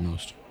gold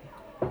almost.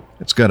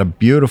 It's got a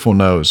beautiful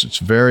nose. It's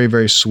very,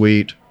 very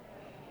sweet.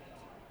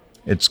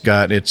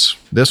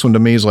 This one to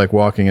me is like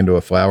walking into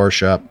a flower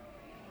shop,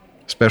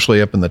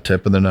 especially up in the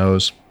tip of the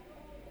nose.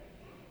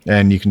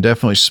 And you can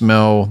definitely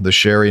smell the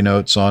sherry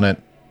notes on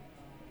it.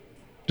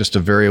 Just a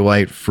very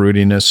light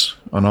fruitiness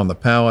on the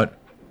palate.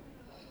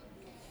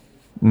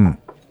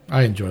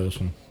 I enjoy this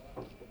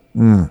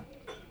one.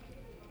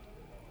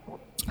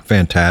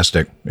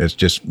 Fantastic. It's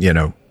just,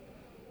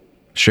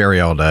 sherry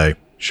all day.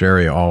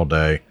 Sherry all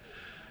day.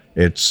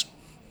 It's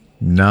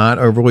not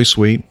overly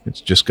sweet.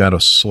 It's just got a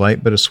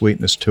slight bit of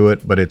sweetness to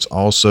it, but it's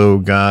also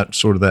got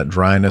sort of that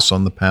dryness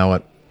on the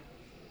palate.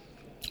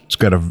 It's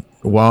got a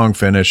long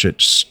finish.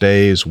 It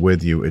stays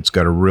with you. It's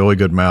got a really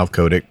good mouth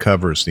coat. It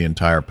covers the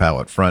entire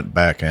palate, front,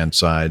 back, and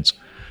sides.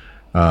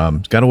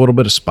 It's got a little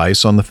bit of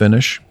spice on the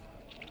finish.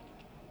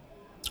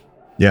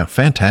 Yeah,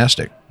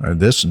 fantastic.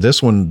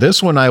 This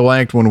one I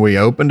liked when we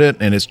opened it,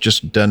 and it's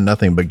just done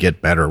nothing but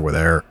get better with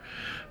air.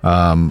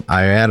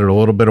 I added a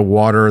little bit of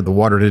water. The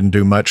water didn't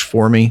do much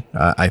for me.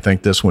 I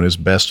think this one is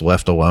best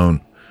left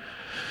alone.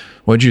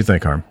 What did you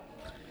think, Harm?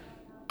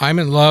 I'm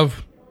in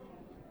love.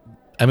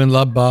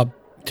 Bob.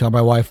 Tell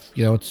my wife,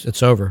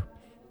 it's over.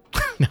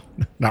 No,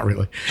 not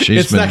really.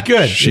 It's not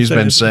good. She's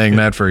been saying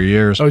that for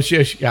years. Oh,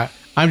 yeah.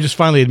 I'm just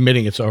finally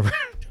admitting it's over.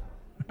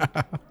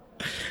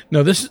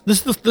 No, this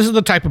is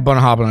the type of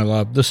Bunnahabhain I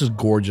love. This is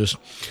gorgeous.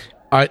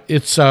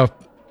 It's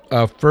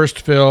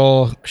first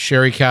fill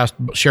sherry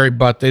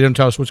butt. They didn't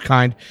tell us which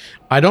kind.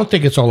 I don't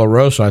think it's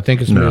Oloroso. I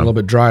think it's maybe a little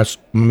bit dry.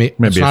 Maybe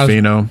a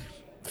Fino.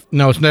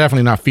 No, it's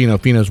definitely not Fino.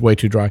 Fino's way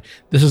too dry.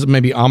 This is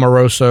maybe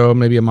Amoroso,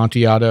 maybe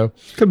Amontillado.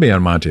 Could be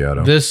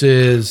Amontillado. This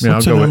is... Yeah,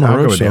 I'll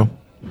go with you.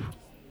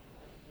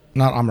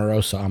 Not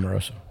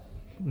Amoroso.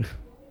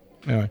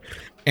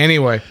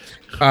 Anyway.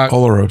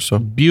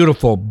 Oloroso.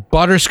 Beautiful.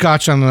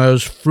 Butterscotch on the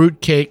nose,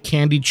 fruitcake,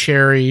 candied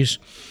cherries,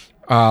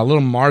 a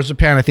little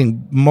marzipan. I think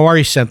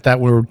Maury sent that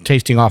we were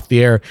tasting off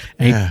the air,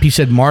 and he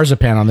said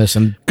marzipan on this,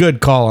 and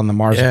good call on the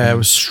marzipan. Yeah, it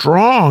was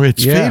strong.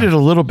 It's faded a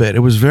little bit. It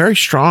was very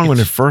strong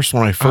when I first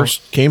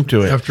came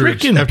to it. After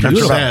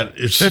that,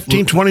 it's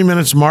 15, 20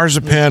 minutes,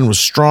 marzipan was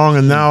strong,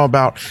 and now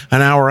about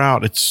an hour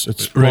out,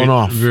 it's blown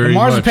off. The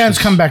marzipan's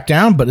come back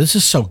down, but this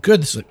is so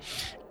good. This is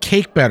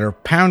cake batter,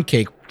 pound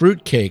cake,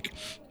 fruit cake,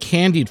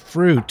 candied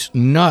fruit,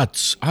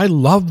 nuts. I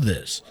love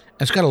this.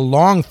 It's got a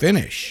long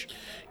finish.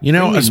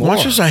 As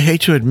much as I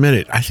hate to admit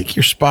it, I think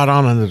you're spot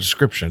on the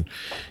description.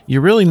 You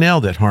really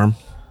nailed it, Harm.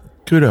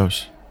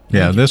 Kudos.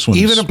 Yeah, this one.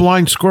 Even a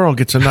blind squirrel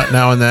gets a nut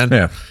now and then.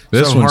 Yeah,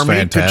 this one's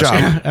fantastic. Good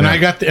job. And I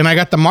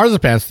got the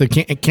marzipans,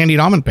 the candied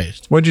almond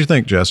paste. What'd you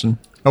think, Justin?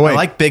 Oh wait, I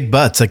like big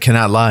butts. I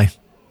cannot lie.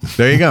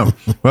 There you go.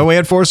 Well, we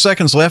had 4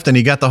 seconds left, and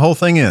he got the whole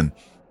thing in.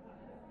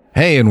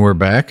 Hey, and we're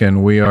back,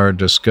 and we are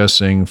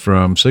discussing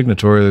from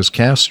Signatori's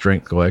Cask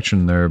Strength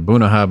Collection, their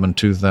Bunnahabhain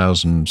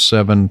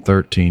 2007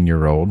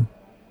 13-year-old.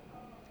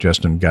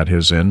 Justin got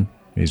his in.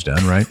 He's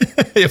done, right?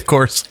 Of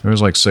course. There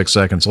was like 6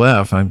 seconds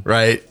left.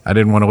 Right. I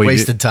didn't want to leave.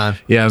 Wasted time.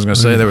 Yeah, I was going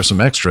to say there was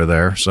some extra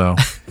there. So,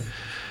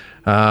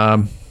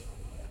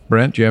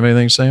 Brent, do you have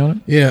anything to say on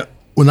it? Yeah.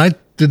 When I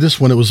did this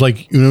one, it was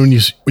like, when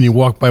you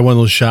walk by one of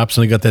those shops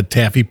and they got that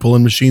taffy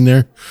pulling machine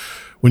there.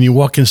 When you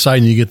walk inside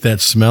and you get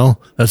that smell,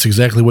 that's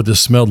exactly what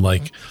this smelled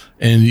like.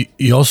 And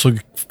you also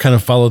kind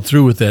of followed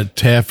through with that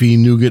taffy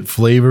nougat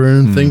flavor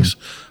and things.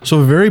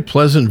 So very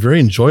pleasant, very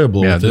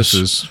enjoyable. Yeah, this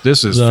is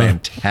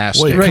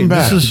fantastic. Wait, come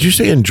back. Did you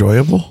say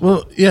enjoyable?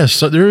 Well, yes.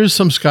 So there is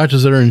some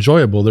scotches that are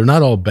enjoyable. They're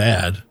not all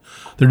bad.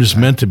 They're just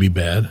meant to be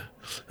bad.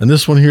 And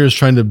this one here is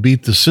trying to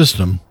beat the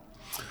system.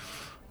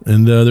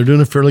 And they're doing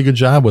a fairly good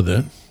job with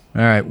it.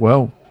 All right.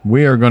 Well,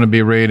 we are going to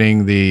be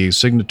rating the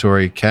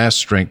Signatory Cask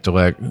Strength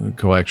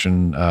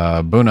Collection,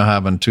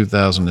 Bunnahabhain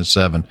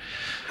 2007.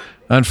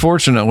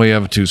 Unfortunately, I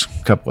have a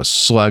couple of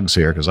slugs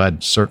here because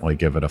I'd certainly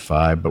give it a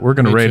 5, but we're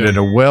going to rate it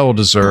a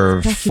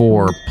well-deserved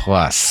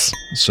 4+.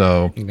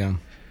 So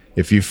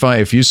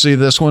if you see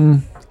this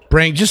one,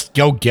 just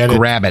go get it.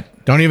 Grab it.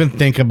 Don't even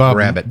think about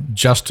Grab it.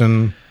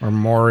 Justin or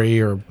Maury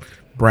or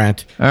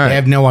Brent. All right. They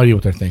have no idea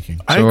what they're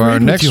thinking. So our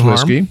next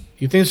whiskey.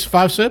 You think it's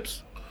 5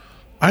 sips?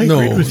 I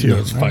agree with you. No,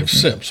 it's 5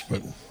 sips,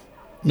 but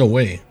no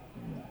way.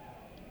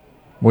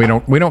 We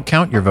don't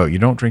count your vote. You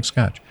don't drink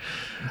scotch.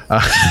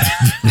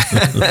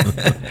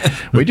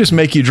 We just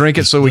make you drink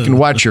it so we can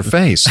watch your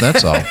face.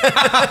 That's all.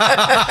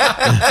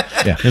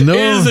 Yeah. And It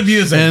is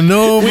amusing. And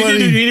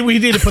nobody, we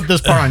need to put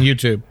this part on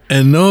YouTube.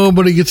 and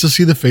nobody gets to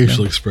see the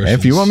facial expressions.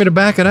 If you want me to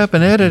back it up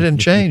and edit and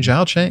change,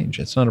 I'll change.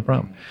 It's not a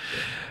problem.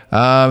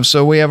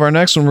 So we have our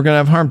next one. We're going to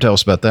have Harm tell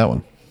us about that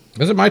one.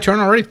 Is it my turn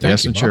already?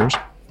 Yes, it's yours.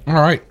 All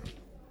right.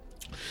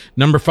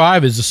 Number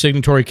 5 is the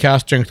Signatory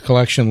Cask Strength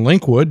Collection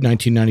Linkwood,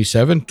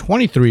 1997,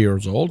 23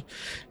 years old,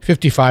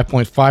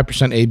 55.5%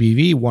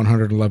 ABV,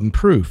 111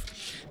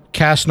 proof.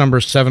 Cask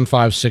number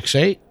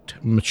 7568,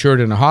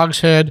 matured in a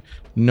hogshead,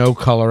 no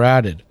color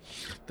added.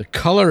 The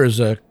color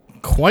is a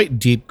quite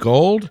deep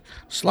gold,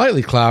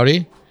 slightly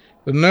cloudy.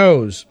 The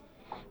nose,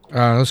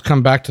 let's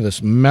come back to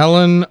this.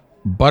 Melon,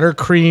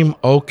 buttercream,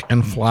 oak,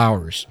 and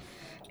flowers.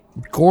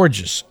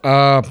 Gorgeous.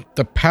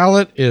 The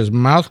palate is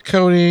mouth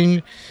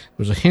coating.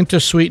 There's a hint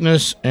of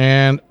sweetness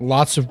and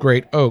lots of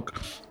great oak.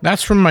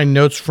 That's from my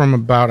notes from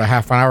about a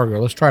half an hour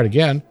ago. Let's try it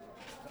again.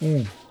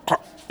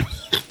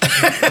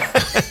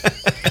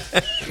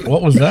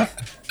 What was that?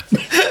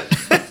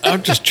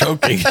 I'm just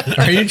choking.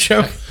 Are you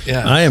choking?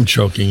 Yeah. I am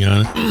choking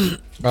on it.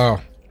 Oh,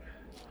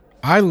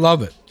 I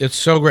love it. It's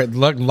so great.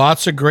 Look,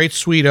 lots of great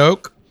sweet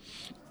oak.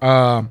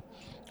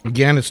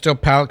 Again, it's still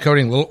palate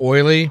coating, a little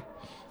oily.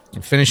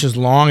 It finishes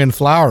long and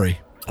flowery.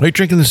 Are you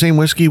drinking the same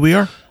whiskey we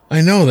are? I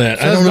know that.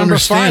 I don't number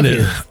understand 5 it.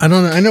 here.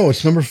 I know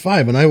it's number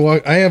 5, and I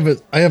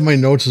have my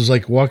notes as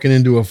like walking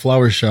into a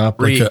flower shop,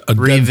 like a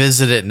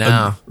revisit it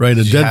now. a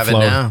You dead have it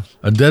flower, now.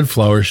 a dead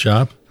flower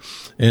shop,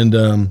 and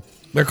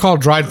They're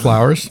called dried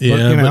flowers. yeah,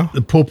 but, you know. but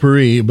the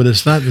potpourri, but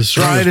it's not the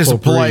Dried is a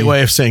polite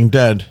way of saying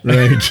dead.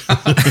 right?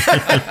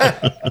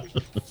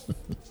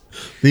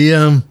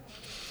 The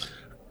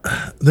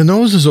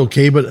nose is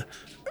okay, but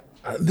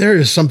there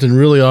is something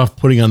really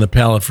off-putting on the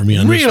palate for me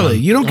on this one. Really?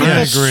 You don't get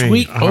I that agree.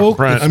 sweet oak?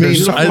 Brent, I mean,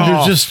 there's something there's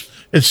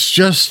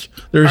off.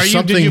 there's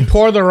something. Did you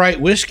pour the right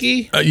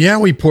whiskey? Yeah,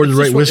 we poured the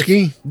right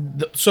whiskey.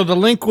 So the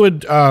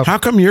liquid. How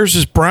come yours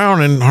is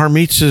brown and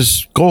Harmeet's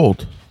is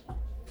gold?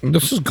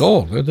 This is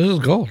gold. This is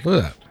gold. Look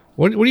at that.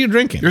 What are you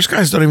drinking? Yours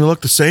guys don't even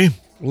look the same.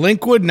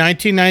 Linkwood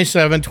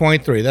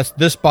 1997-23. That's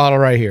this bottle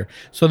right here.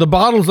 So the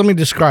bottles, let me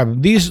describe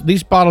them.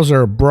 These bottles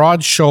are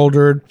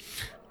broad-shouldered,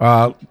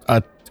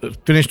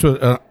 finished with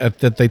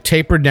that they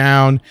taper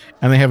down,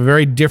 and they have a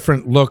very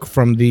different look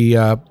from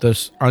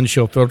this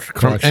unchill filter From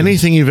collection.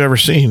 anything you've ever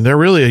seen. They're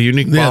really a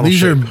unique Yeah, bottle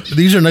shape.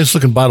 these are nice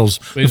looking bottles.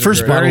 The These are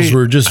first very- bottles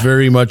were just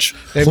very much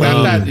They've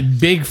got that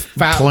big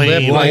fat plain,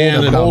 lip, bland, like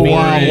and the Wild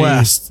boring.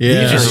 West. Yeah, Are you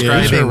yeah.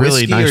 describing These are really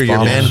whiskey nice or your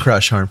bottles. man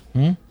crush, Harm?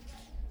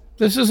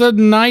 This is a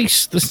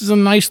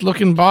nice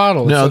looking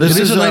bottle. No, It's this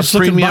It is is a a nice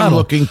looking premium bottle.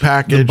 looking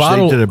package. The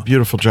bottle- They did a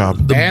beautiful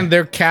job. and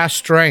their cast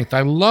strength.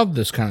 I love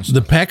this kind of stuff.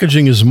 The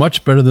packaging is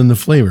much better than the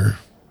flavor.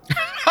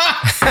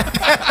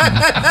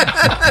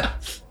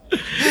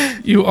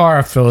 You are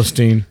a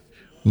Philistine.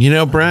 You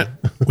know, Brent,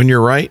 when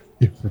you're right,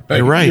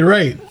 you're right. You're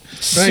right.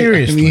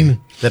 Seriously. I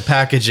mean, The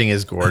packaging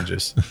is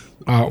gorgeous.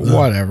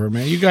 Whatever,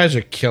 man. You guys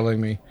are killing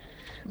me.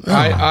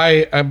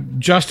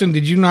 Justin,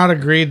 did you not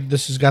agree that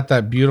this has got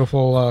that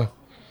beautiful?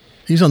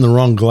 he's on the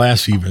wrong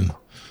glass even.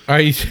 All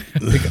right,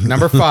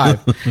 number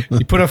 5.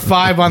 You put a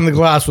 5 on the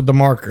glass with the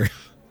marker.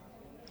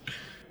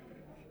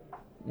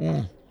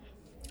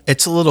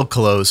 It's a little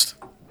closed,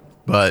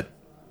 but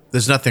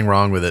there's nothing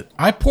wrong with it.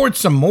 I poured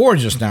some more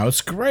just now.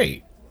 It's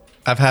great.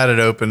 I've had it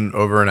open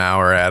over an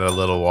hour, add a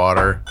little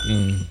water.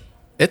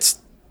 It's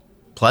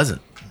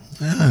pleasant,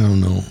 I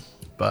don't know.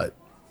 but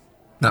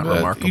not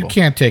remarkable. You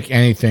can't take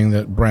anything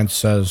that Brent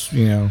says.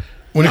 You know,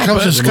 When it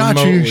comes to but scotch,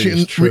 remotely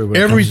is true when it comes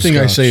to everything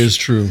I scotch. say is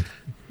true.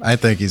 I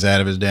think he's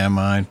out of his damn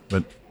mind,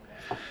 but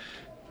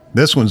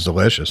this one's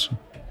delicious.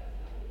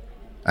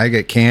 I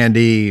get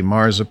candy,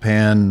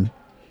 marzipan.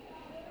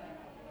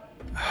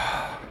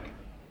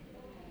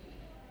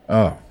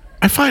 Oh,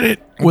 I find it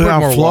put without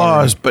more water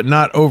flaws, in. but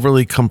not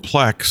overly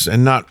complex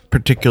and not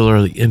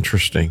particularly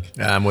interesting.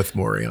 I'm with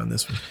Maury on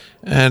this one.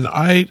 And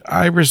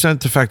I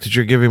resent the fact that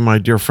you're giving my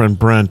dear friend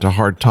Brent a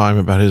hard time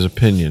about his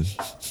opinion.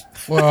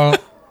 well,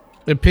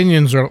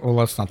 opinions are. Well,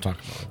 let's not talk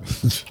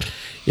about it.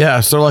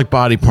 Yes, they're like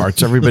body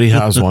parts. Everybody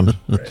has one.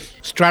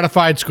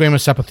 Stratified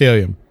squamous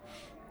epithelium.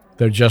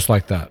 They're just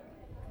like that.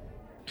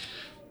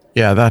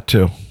 Yeah, that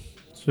too.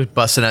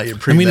 Busting out your I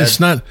pre mean, it's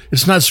not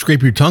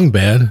scrape your tongue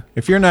bad.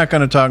 if you're not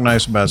going to talk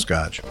nice about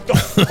scotch,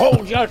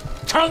 Hold your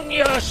tongue,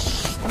 you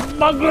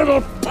smug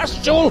little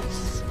pustule!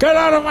 Get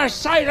out of my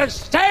sight and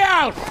stay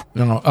out!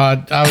 No,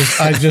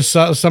 I just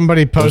saw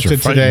somebody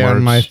posted fighting today on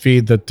words. my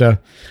feed that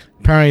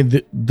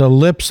apparently the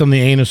lips and the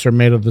anus are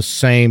made of the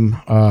same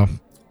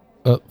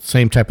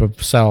type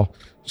of cell,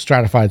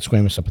 stratified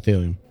squamous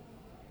epithelium.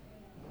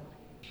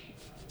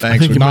 thanks.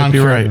 think We, you might be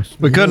right.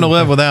 we couldn't have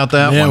lived without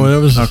that Yeah, one. well,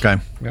 that was- okay.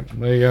 Yep,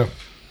 there you go.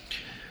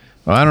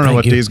 Well, I don't know Thank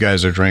what you. these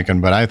guys are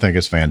drinking, but I think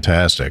it's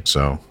fantastic.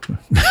 So,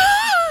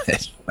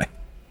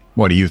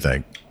 what do you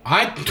think?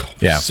 I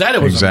Yeah, said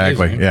it was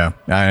exactly. amazing.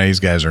 Yeah, these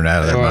guys are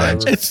out of their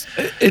Whatever. minds.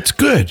 It's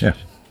good. Yeah.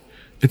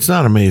 It's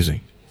not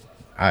amazing.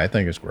 I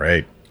think it's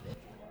great.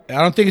 I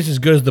don't think it's as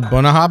good as the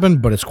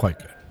Bunnahabhain, but it's quite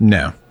good.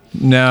 No,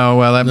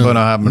 well, that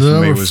Bunnahabhain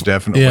for me was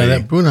definitely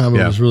that Bunnahabhain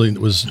yeah. was really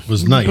was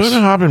nice.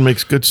 Bunnahabhain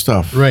makes good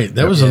stuff. Right,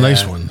 that was a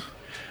nice one.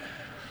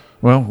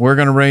 Well, we're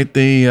gonna rate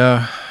the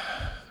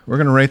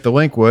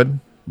Linkwood,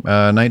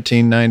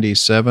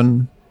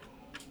 1997.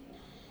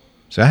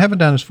 So I have it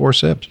down as 4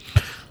 sips.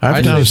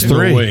 I've done just- as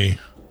 3. No way.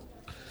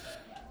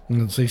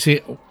 So you see,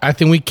 I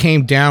think we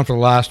came down for the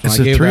last one. Is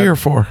I it gave 3 that- or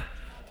 4?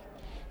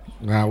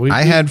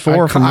 I had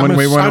 4 from when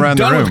we went around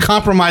the I'm done room. with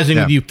compromising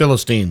Yeah. with you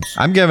Philistines.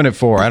 I'm giving it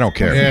 4. I don't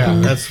care. Yeah,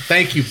 that's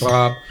thank you,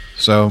 Bob.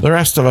 So The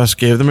rest of us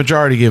the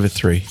majority gave it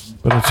 3,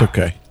 but it's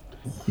okay.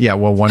 yeah,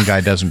 well, one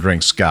guy doesn't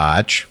drink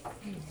scotch.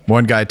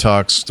 One guy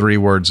talks 3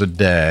 words a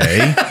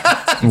day.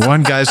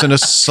 One guy's in a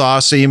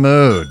saucy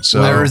mood.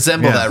 So I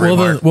resemble yeah. that Well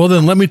remark.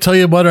 then let me tell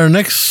you about our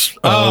next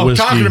Oh,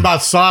 whiskey. talking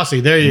about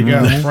saucy. There you go.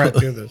 Right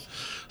through this.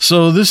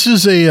 So this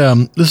is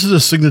a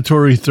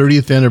signatory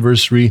 30th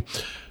anniversary.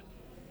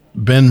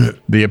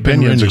 The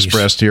opinions Rennie's.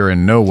 expressed here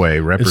in no way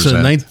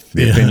represent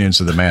the opinions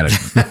of the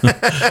management.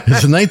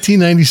 It's a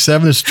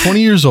 1997. It's 20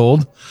 years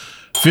old,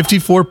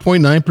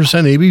 54.9%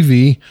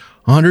 ABV,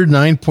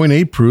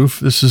 109.8 proof.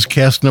 This is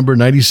cask number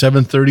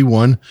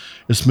 9731.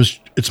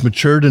 It's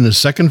matured in a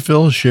second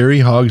fill sherry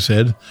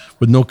hogshead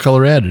with no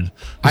color added.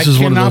 This is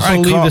one of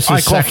those.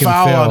 I call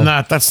foul on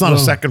that. That's not a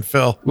second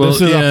fill. Well,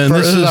 this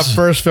is a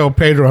first fill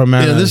Pedro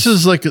Jimenez. Yeah, this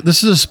is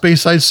a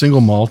Speyside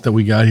single malt that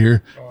we got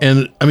here,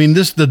 and I mean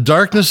the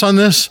darkness on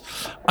this.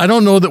 I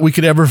don't know that we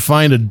could ever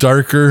find a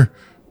darker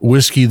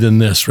whiskey than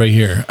this right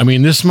here. I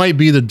mean, this might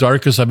be the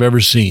darkest I've ever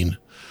seen.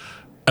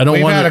 I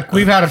don't want.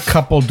 We've had a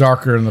couple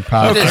darker in the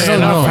past.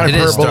 It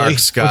is dark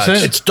Scotch.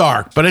 It's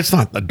dark, but it's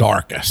not the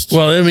darkest.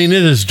 Well, I mean,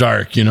 it is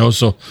dark, you know.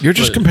 So You're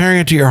just comparing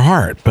it to your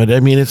heart, but I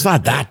mean, it's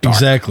not that dark.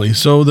 exactly.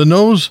 So the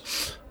nose,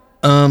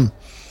 on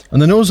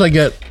the nose, I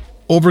get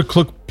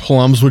overcooked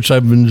plums, which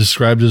I've been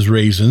described as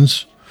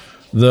raisins.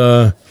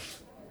 On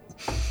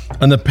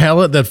the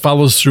palate that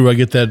follows through, I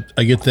get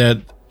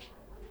that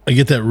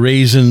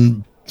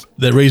raisin.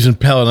 That raisin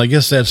palate, I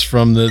guess that's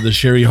from the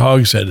sherry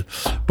hogshead,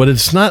 but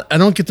it's not. I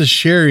don't get the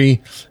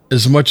sherry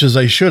as much as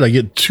I should. I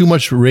get too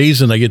much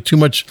raisin. I get too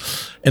much,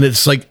 and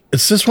it's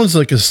this one's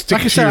like a stick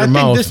Like I to said, your I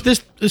mouth. think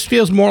this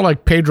feels more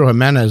like Pedro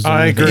Jimenez. Than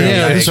I anything agree.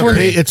 else.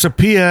 Yeah, It's a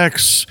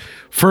PX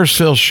first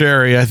fill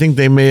sherry. I think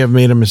they may have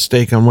made a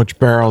mistake on which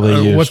barrel they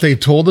used. what they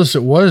told us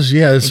it was.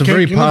 Yeah, it's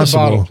very Give me the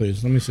possible. bottle,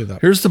 please. Let me see that.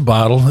 Here's the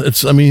bottle.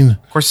 It's. I mean,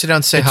 Of course, they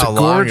don't say It's how a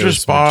long.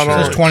 gorgeous it bottle.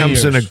 was It 20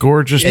 comes in a years.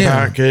 gorgeous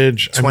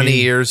package. 20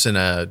 years in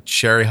a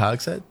sherry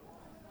hogshead.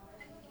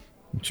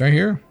 It's right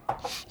here.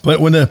 but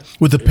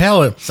with the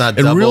palate, It's not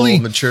it double really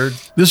matured.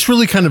 This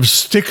really kind of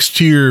sticks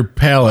to your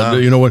palate. Wow.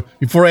 You know,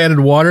 before I added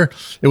water,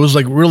 it was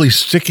like really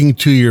sticking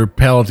to your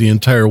palate the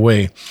entire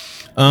way.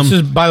 This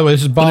is, by the way,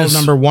 this is bottle it's-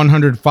 number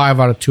 105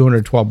 out of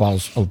 212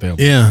 bottles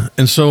available. Yeah,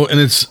 and it's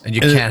And you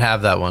can't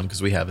have that one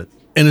because we have it.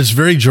 and it's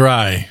very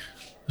dry.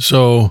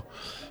 So,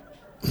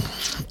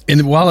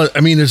 and while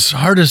it's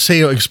hard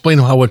to explain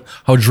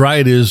how dry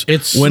it is.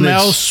 It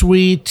smells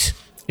sweet.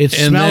 It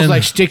And smells then-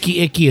 like sticky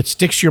icky. It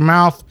sticks to your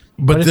mouth,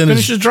 but it then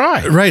finishes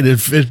dry. Right,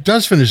 it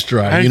does finish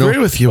dry. I agree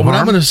with you, But what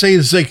Harm. I'm going to say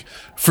is, like,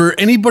 for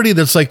anybody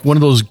that's like one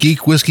of those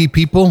geek whiskey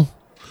people,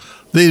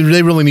 they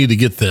really need to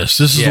get this.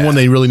 This is the Yeah. one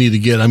they really need to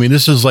get. I mean,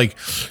 this is like,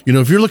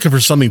 if you're looking for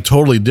something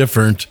totally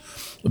different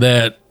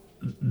that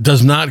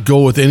does not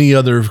go with any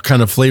other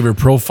kind of flavor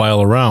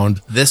profile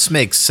around. This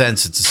makes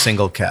sense. It's a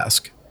single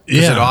cask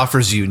because Yeah. it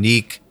offers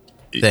unique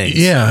things.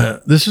 Yeah,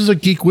 this is a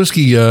geek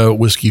whiskey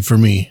for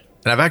me.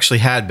 And I've actually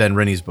had Ben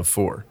Rennie's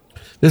before.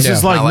 This Yeah,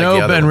 is like not like the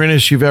no other Ben one.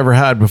 Rennies you've ever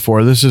had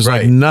before. This is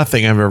like Right.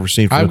 nothing I've ever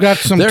seen. From I've them. got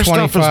some Their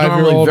stuff is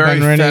normally 25-year-old very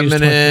Ben Rennie's,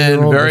 feminine,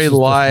 20-year-old. very This is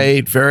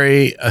light,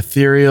 very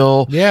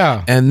ethereal.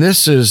 Yeah. and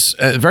this is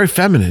very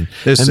feminine.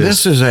 This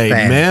this is is a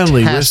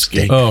manly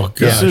whiskey. fantastic. Oh,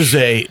 This gosh. is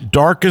a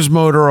dark as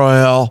motor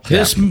oil.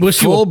 This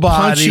whiskey full will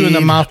punch you in the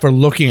bodied. mouth for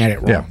looking at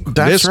it wrong.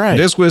 That's right.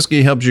 This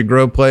whiskey helps you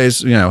grow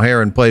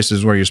hair in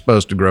places where you're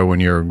supposed to grow when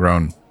you're a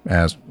grown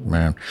ass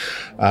man.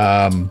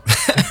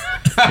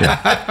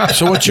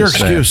 So what's your Just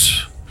saying.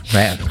 excuse?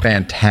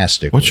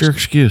 Fantastic. What's your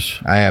whiskey. excuse?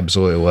 I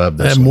absolutely love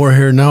I this. have more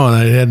hair now than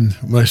I had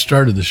when I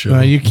started the show.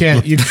 You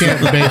can't base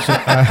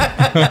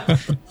it.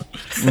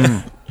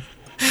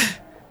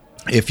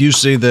 If you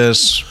see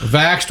this,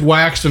 Vaxxed,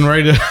 waxed, and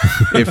ready to.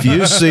 if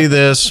you see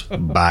this,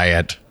 buy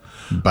it.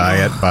 Buy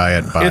it.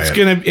 It's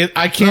gonna.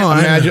 I can't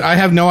imagine. I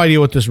have no idea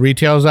what this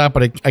retails at,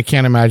 but I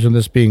can't imagine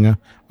this being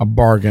a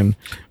bargain.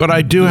 But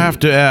I do have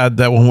to add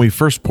that when we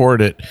first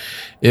poured it,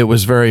 it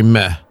was very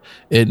meh.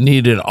 It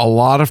needed a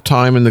lot of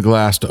time in the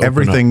glass to open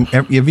Everything.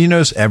 up. Have you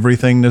noticed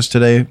everything this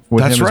today?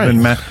 With That's him has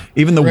right. been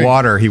even the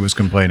water he was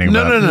complaining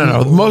No,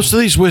 about. no. Most of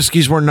these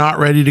whiskeys were not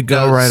ready to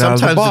go right out of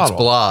the Sometimes bottle.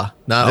 it's blah,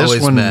 not This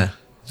always one- meh.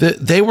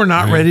 They were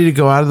not ready to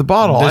go out of the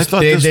bottle. I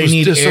thought they this was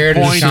need air to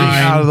disappointing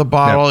shine. out of the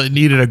bottle. It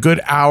needed a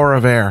good hour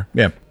of air.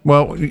 Yeah.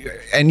 Well,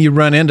 and you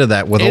run into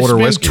that with It's older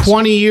been whiskeys.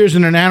 20 years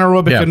in an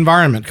anaerobic Yeah.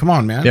 environment. Come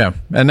on, man. Yeah,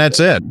 and that's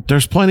it.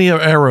 There's plenty of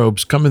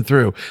aerobes coming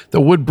through.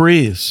 The wood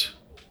breeze.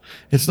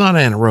 It's not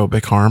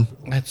anaerobic harm.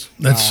 That's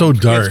so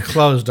dark. It's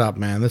closed up,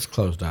 man. That's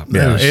closed up.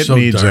 Yeah, is it so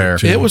needs dark, air.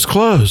 too. It was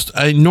closed.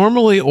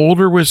 Normally,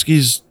 older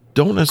whiskeys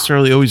don't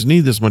necessarily always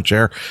need this much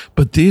air,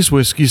 but these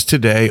whiskeys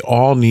today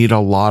all need a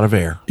lot of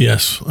air.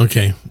 Yes.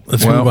 Okay.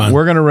 Let's move Well, on.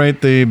 we're going to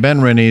rate the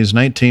Ben Rennie's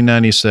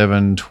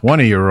 1997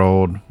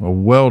 20-year-old a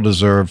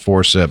well-deserved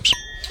 4 sips.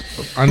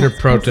 Under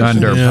protest.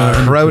 Under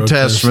Yeah,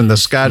 protest from the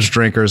protest. Scotch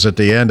drinkers at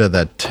the end of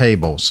the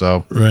table.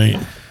 So, right.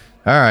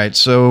 all right.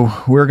 So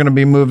we're going to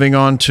be moving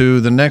on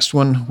to the next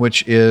one,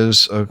 which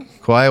is a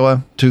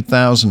Quila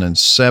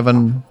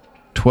 2007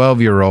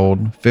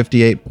 12-year-old,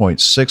 58.6%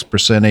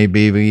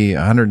 ABV,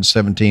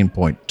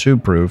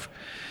 117.2 proof.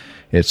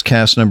 It's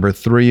cask number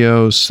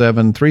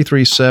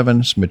 307337.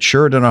 It's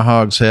matured in a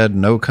hogshead,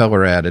 no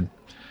color added.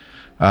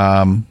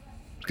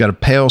 It's got a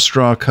pale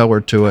straw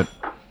color to it.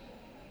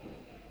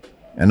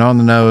 And on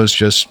the nose,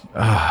 just,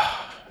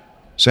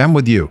 see, I'm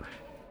with you.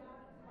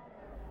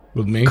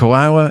 With me?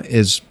 Kalila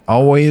is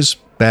always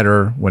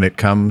better when it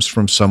comes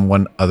from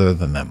someone other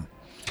than them.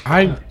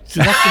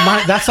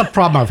 That's a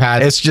problem I've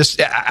had. It's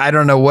just, I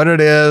don't know what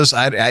it is.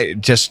 I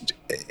just,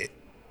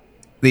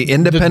 the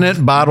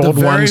independent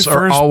bottled ones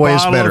are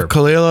always better.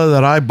 Kalila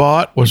that I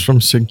bought was from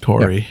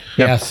Signory.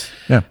 Yes.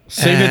 Yeah.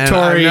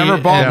 Signatory. I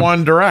never bought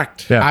one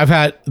direct. Yeah.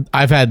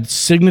 I've had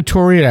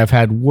Signatory and I've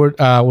had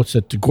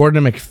the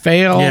Gordon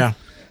MacPhail. Yeah.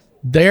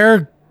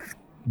 Their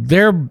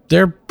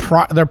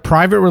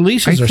private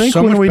releases I are think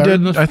so when much we better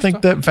did, than I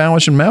think that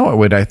Valish and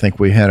Malletwood, I think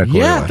we had a Kalila.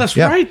 Yeah, that's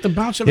right. The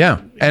bounce of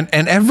And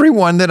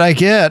everyone that I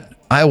get,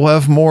 I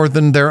love more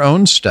than their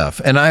own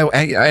stuff. And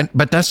I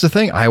but that's the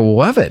thing. I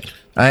love it.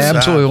 I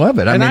absolutely love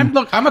it.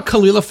 I'm a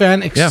Kalila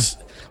fan.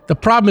 The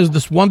problem is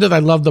this one that I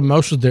love the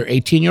most was their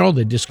 18-year-old.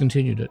 They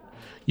discontinued it.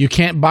 You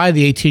can't buy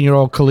the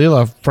 18-year-old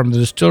Kalila from the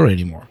distillery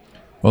anymore.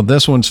 Well,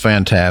 this one's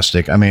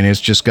fantastic. I mean,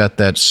 it's just got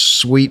that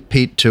sweet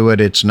peat to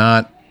it. It's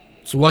not.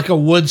 It's like a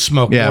wood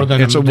smoke more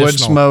than it's a wood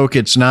medicinal. smoke.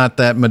 It's not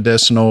that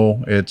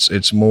medicinal.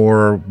 It's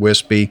more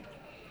wispy.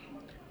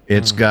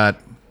 It's got.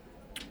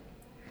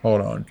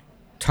 Hold on.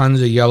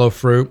 Tons of yellow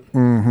fruit.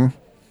 Mm-hmm.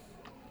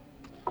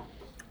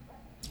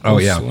 Oh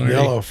yeah,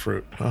 Yellow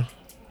fruit, huh?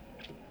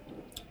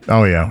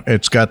 Oh yeah,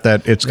 it's got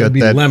that. It's got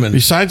that lemon.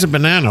 Besides a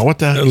banana, what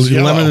the hell is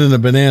yellow? Lemon and a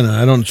banana.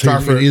 I don't Star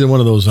see fruit. either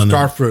one of those on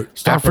there.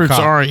 Star fruits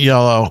aren't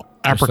yellow.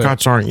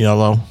 Apricots aren't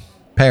yellow.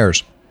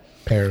 Pears.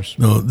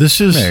 No,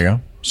 this is. There you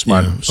go.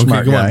 Smart. Yeah.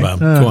 Smart Okay, go guy. on, Bob.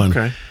 Go on.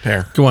 Okay,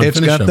 pear. Go on. It's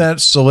finish got up. that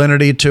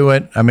salinity to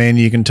it. I mean,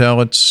 you can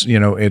tell it's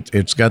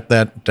it's got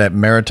that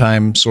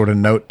maritime sort of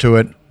note to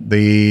it.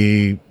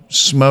 The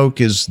smoke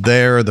is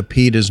there. The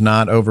peat is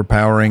not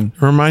overpowering.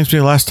 It reminds me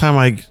of last time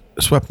I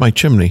swept my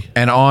chimney.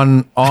 And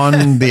on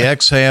the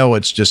exhale,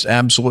 it's just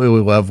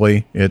absolutely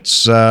lovely.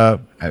 It's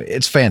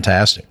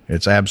fantastic.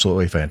 It's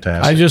absolutely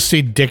fantastic. I just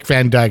see Dick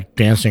Van Dyke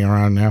dancing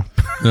around now.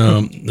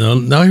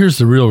 Now here's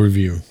the real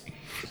review.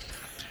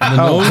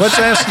 Let's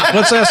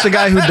ask the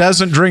guy who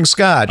doesn't drink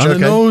scotch. On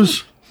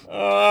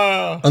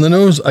the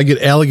nose, I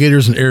get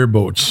alligators and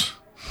airboats.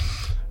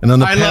 And on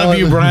the I palate, love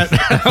you, Brent.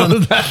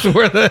 That's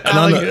where the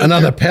and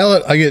on the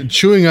palate, I get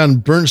chewing on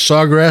burnt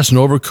sawgrass and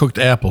overcooked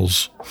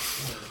apples.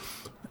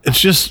 It's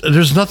just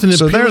there's nothing.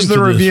 So there's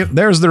the review.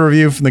 There's the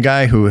review from the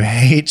guy who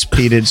hates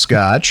peated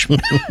scotch.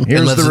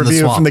 Here's lives the in the review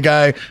swamp. from the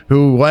guy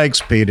who likes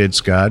peated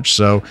scotch.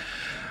 So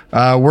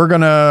we're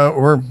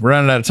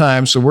running out of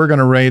time. So we're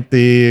gonna rate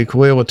the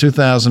Kalila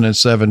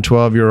 2007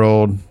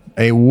 12-year-old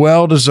a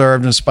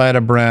well-deserved, in spite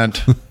of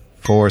Brent,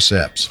 4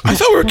 sips. I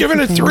thought we were giving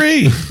it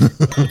 3.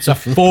 It's a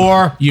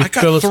 4. You I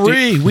got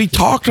 3. We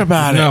talked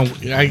about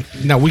it.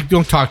 No, we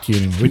don't talk to you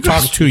anymore. We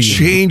talk to you.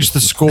 Change the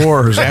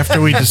scores after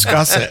we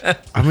discuss it.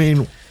 I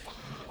mean,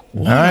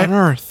 what on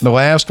earth? The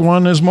last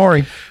one is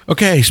Maury.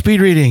 Okay,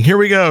 speed reading. Here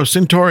we go.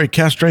 Centauri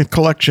Cast Strength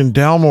Collection,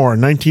 Dalmore,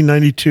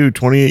 1992,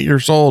 28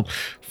 years old,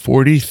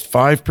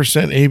 45%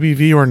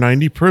 ABV or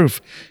 90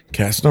 proof.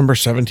 Cast number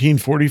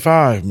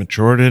 1745,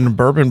 matured in a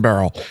bourbon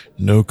barrel,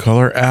 no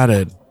color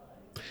added.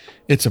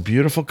 It's a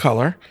beautiful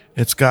color.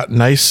 It's got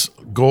nice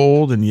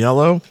gold and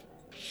yellow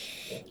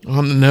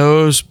on the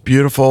nose,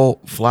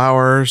 beautiful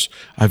flowers.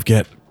 I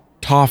get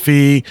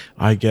toffee.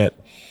 I get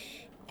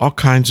all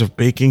kinds of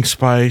baking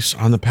spice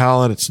on the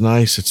palate. It's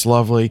nice. It's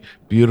lovely.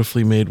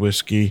 Beautifully made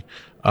whiskey.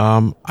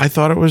 I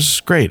thought it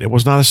was great. It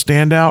was not a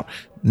standout.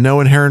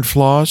 No inherent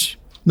flaws.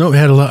 No, it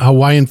had a lot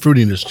Hawaiian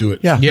fruitiness to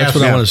it. Yeah. That's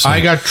what I want to say.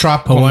 I got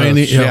tropical Hawaiian,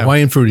 notes.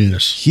 Hawaiian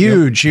fruitiness.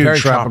 Huge Very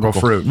tropical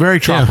fruit. Very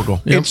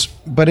tropical.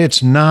 But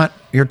it's not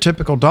your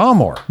typical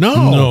Dalmore.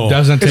 No.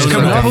 Doesn't It's taste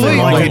completely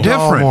like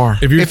different.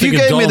 Dalmore. If you're If you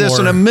thinking gave me this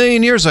in a Dalmore-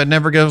 million years, I'd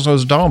never guess it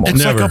was Dalmore.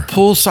 It's Never. like a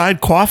poolside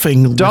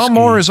quaffing.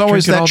 Dalmore whiskey. is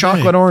always Drink it that all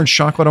chocolate day. orange,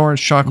 chocolate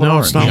orange, chocolate No,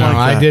 orange. it's not No, like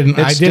I that. didn't. It's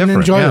I didn't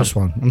different, enjoy yeah. this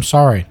one. I'm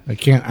sorry. I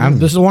can't.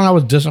 This is the one I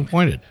was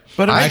disappointed.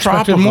 But it I was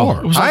expected tropical.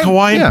 more. It was like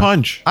Hawaiian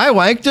punch. I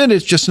liked it.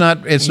 It's just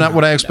not. It's not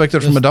what I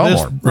expected from a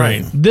Dalmore.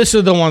 Right. This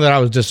is the one that I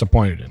was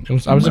disappointed in.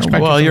 I was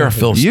expecting. Well, you're a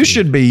something Philistine. You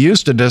should be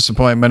used to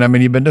disappointment. I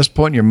mean, you've been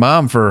disappointing your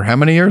mom for how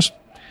many years?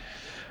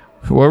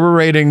 Well, we're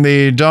rating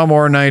the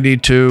Dalmore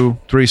 92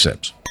 3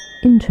 sips.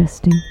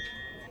 Interesting.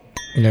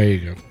 different. There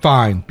you go.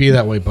 Fine. Be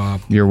that way,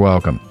 Bob. You're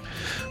welcome.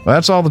 Well,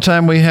 that's all the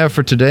time we have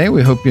for today.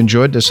 We hope you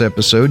enjoyed this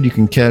episode. You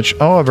can catch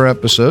all of our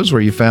episodes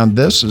where you found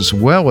this, as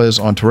well as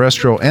on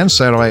terrestrial and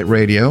satellite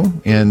radio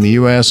in the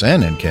U.S.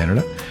 and in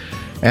Canada,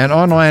 and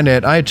online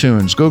at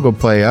iTunes, Google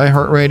Play,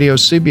 iHeartRadio,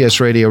 CBS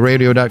Radio,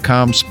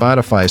 Radio.com,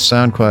 Spotify,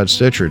 SoundCloud,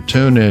 Stitcher,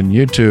 TuneIn,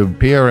 YouTube,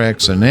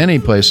 PRX, and any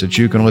place that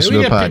you can listen Did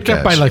we to a get picked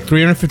up by podcast. like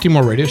 350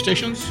 more radio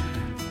stations?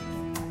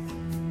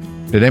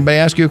 Did anybody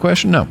ask you a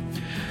question? No.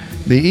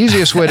 The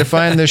easiest way to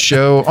find this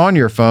show on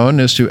your phone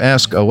is to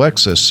ask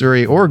Alexa,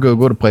 Siri, or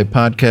Google to play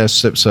podcast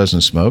Sip, Suds,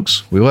 and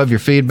Smokes. We love your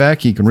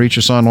feedback. You can reach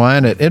us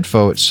online at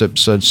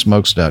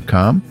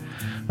info@sipsudsmokes.com.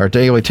 Our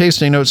daily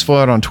tasting notes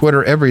flow out on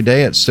Twitter every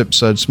day at Sip,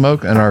 Suds,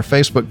 Smoke, and our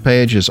Facebook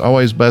page is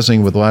always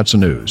buzzing with lots of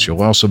news.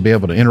 You'll also be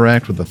able to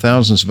interact with the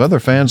thousands of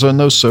other fans on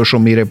those social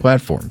media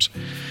platforms.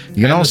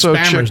 You can also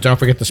spammers. Don't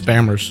forget the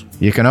spammers.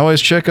 You can always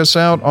check us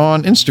out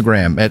on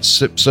Instagram at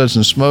Sip Suds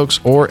and Smokes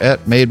or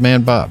at Made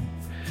Man Bob.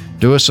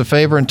 Do us a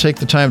favor and take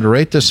the time to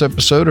rate this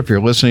episode. If you're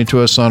listening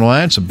to us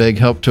online, it's a big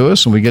help to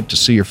us, and we get to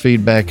see your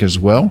feedback as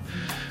well.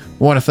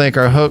 I want to thank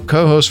our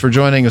co-host for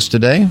joining us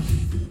today.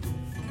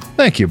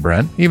 Thank you,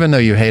 Brent, even though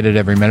you hated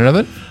every minute of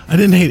it. I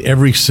didn't hate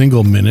every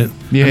single minute.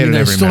 You hated every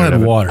minute of it. I still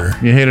had water.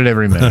 You hated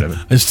every minute of it.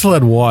 I still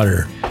had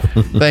water.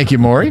 Thank you,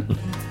 Maury.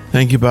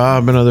 Thank you,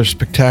 Bob. Another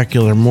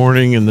spectacular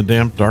morning in the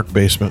damp, dark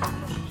basement.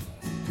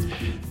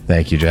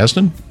 Thank you,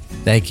 Justin.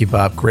 Thank you,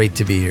 Bob. Great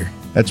to be here.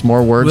 That's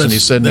more words than he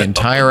said in the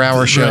entire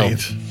hour show. Right.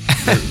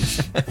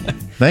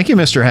 Thank you,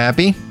 Mr.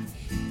 Happy.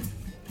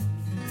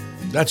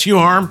 That's you,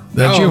 Harm.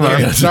 That's you,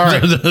 Harm. Okay, sorry.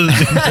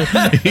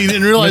 He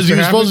didn't realize he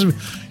was supposed to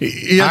be.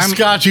 He had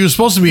scotch. He was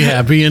supposed to be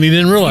happy, and he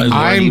didn't realize it.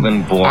 I'm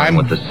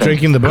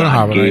drinking the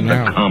Bunnahabhain right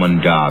now. The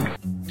common dog.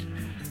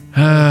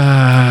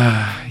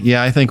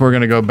 Yeah, I think we're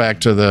going to go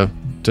back to the.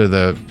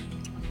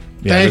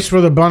 Thanks for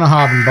the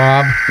Bunnahabhain,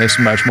 Bob. This is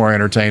much more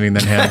entertaining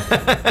than him.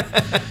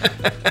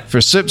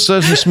 For Sip,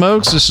 Suds, and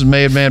Smokes, this is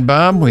Made Man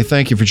Bob. We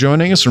thank you for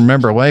joining us.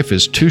 Remember, life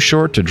is too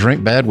short to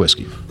drink bad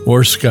whiskey.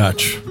 Or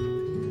scotch.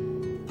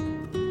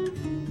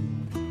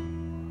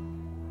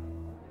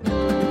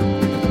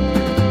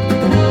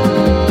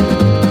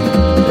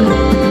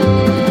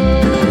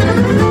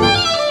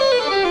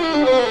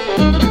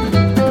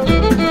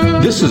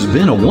 This has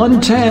been a One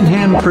Tan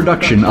Hand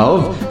production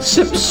of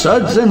Sip,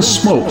 Suds, and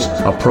Smokes,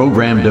 a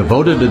program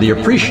devoted to the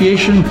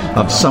appreciation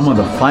of some of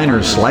the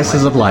finer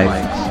slices of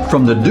life.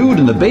 From the Dude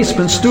in the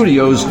Basement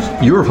Studios,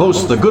 your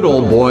hosts, the Good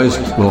Old Boys,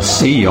 will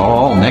see you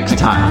all next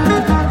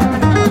time.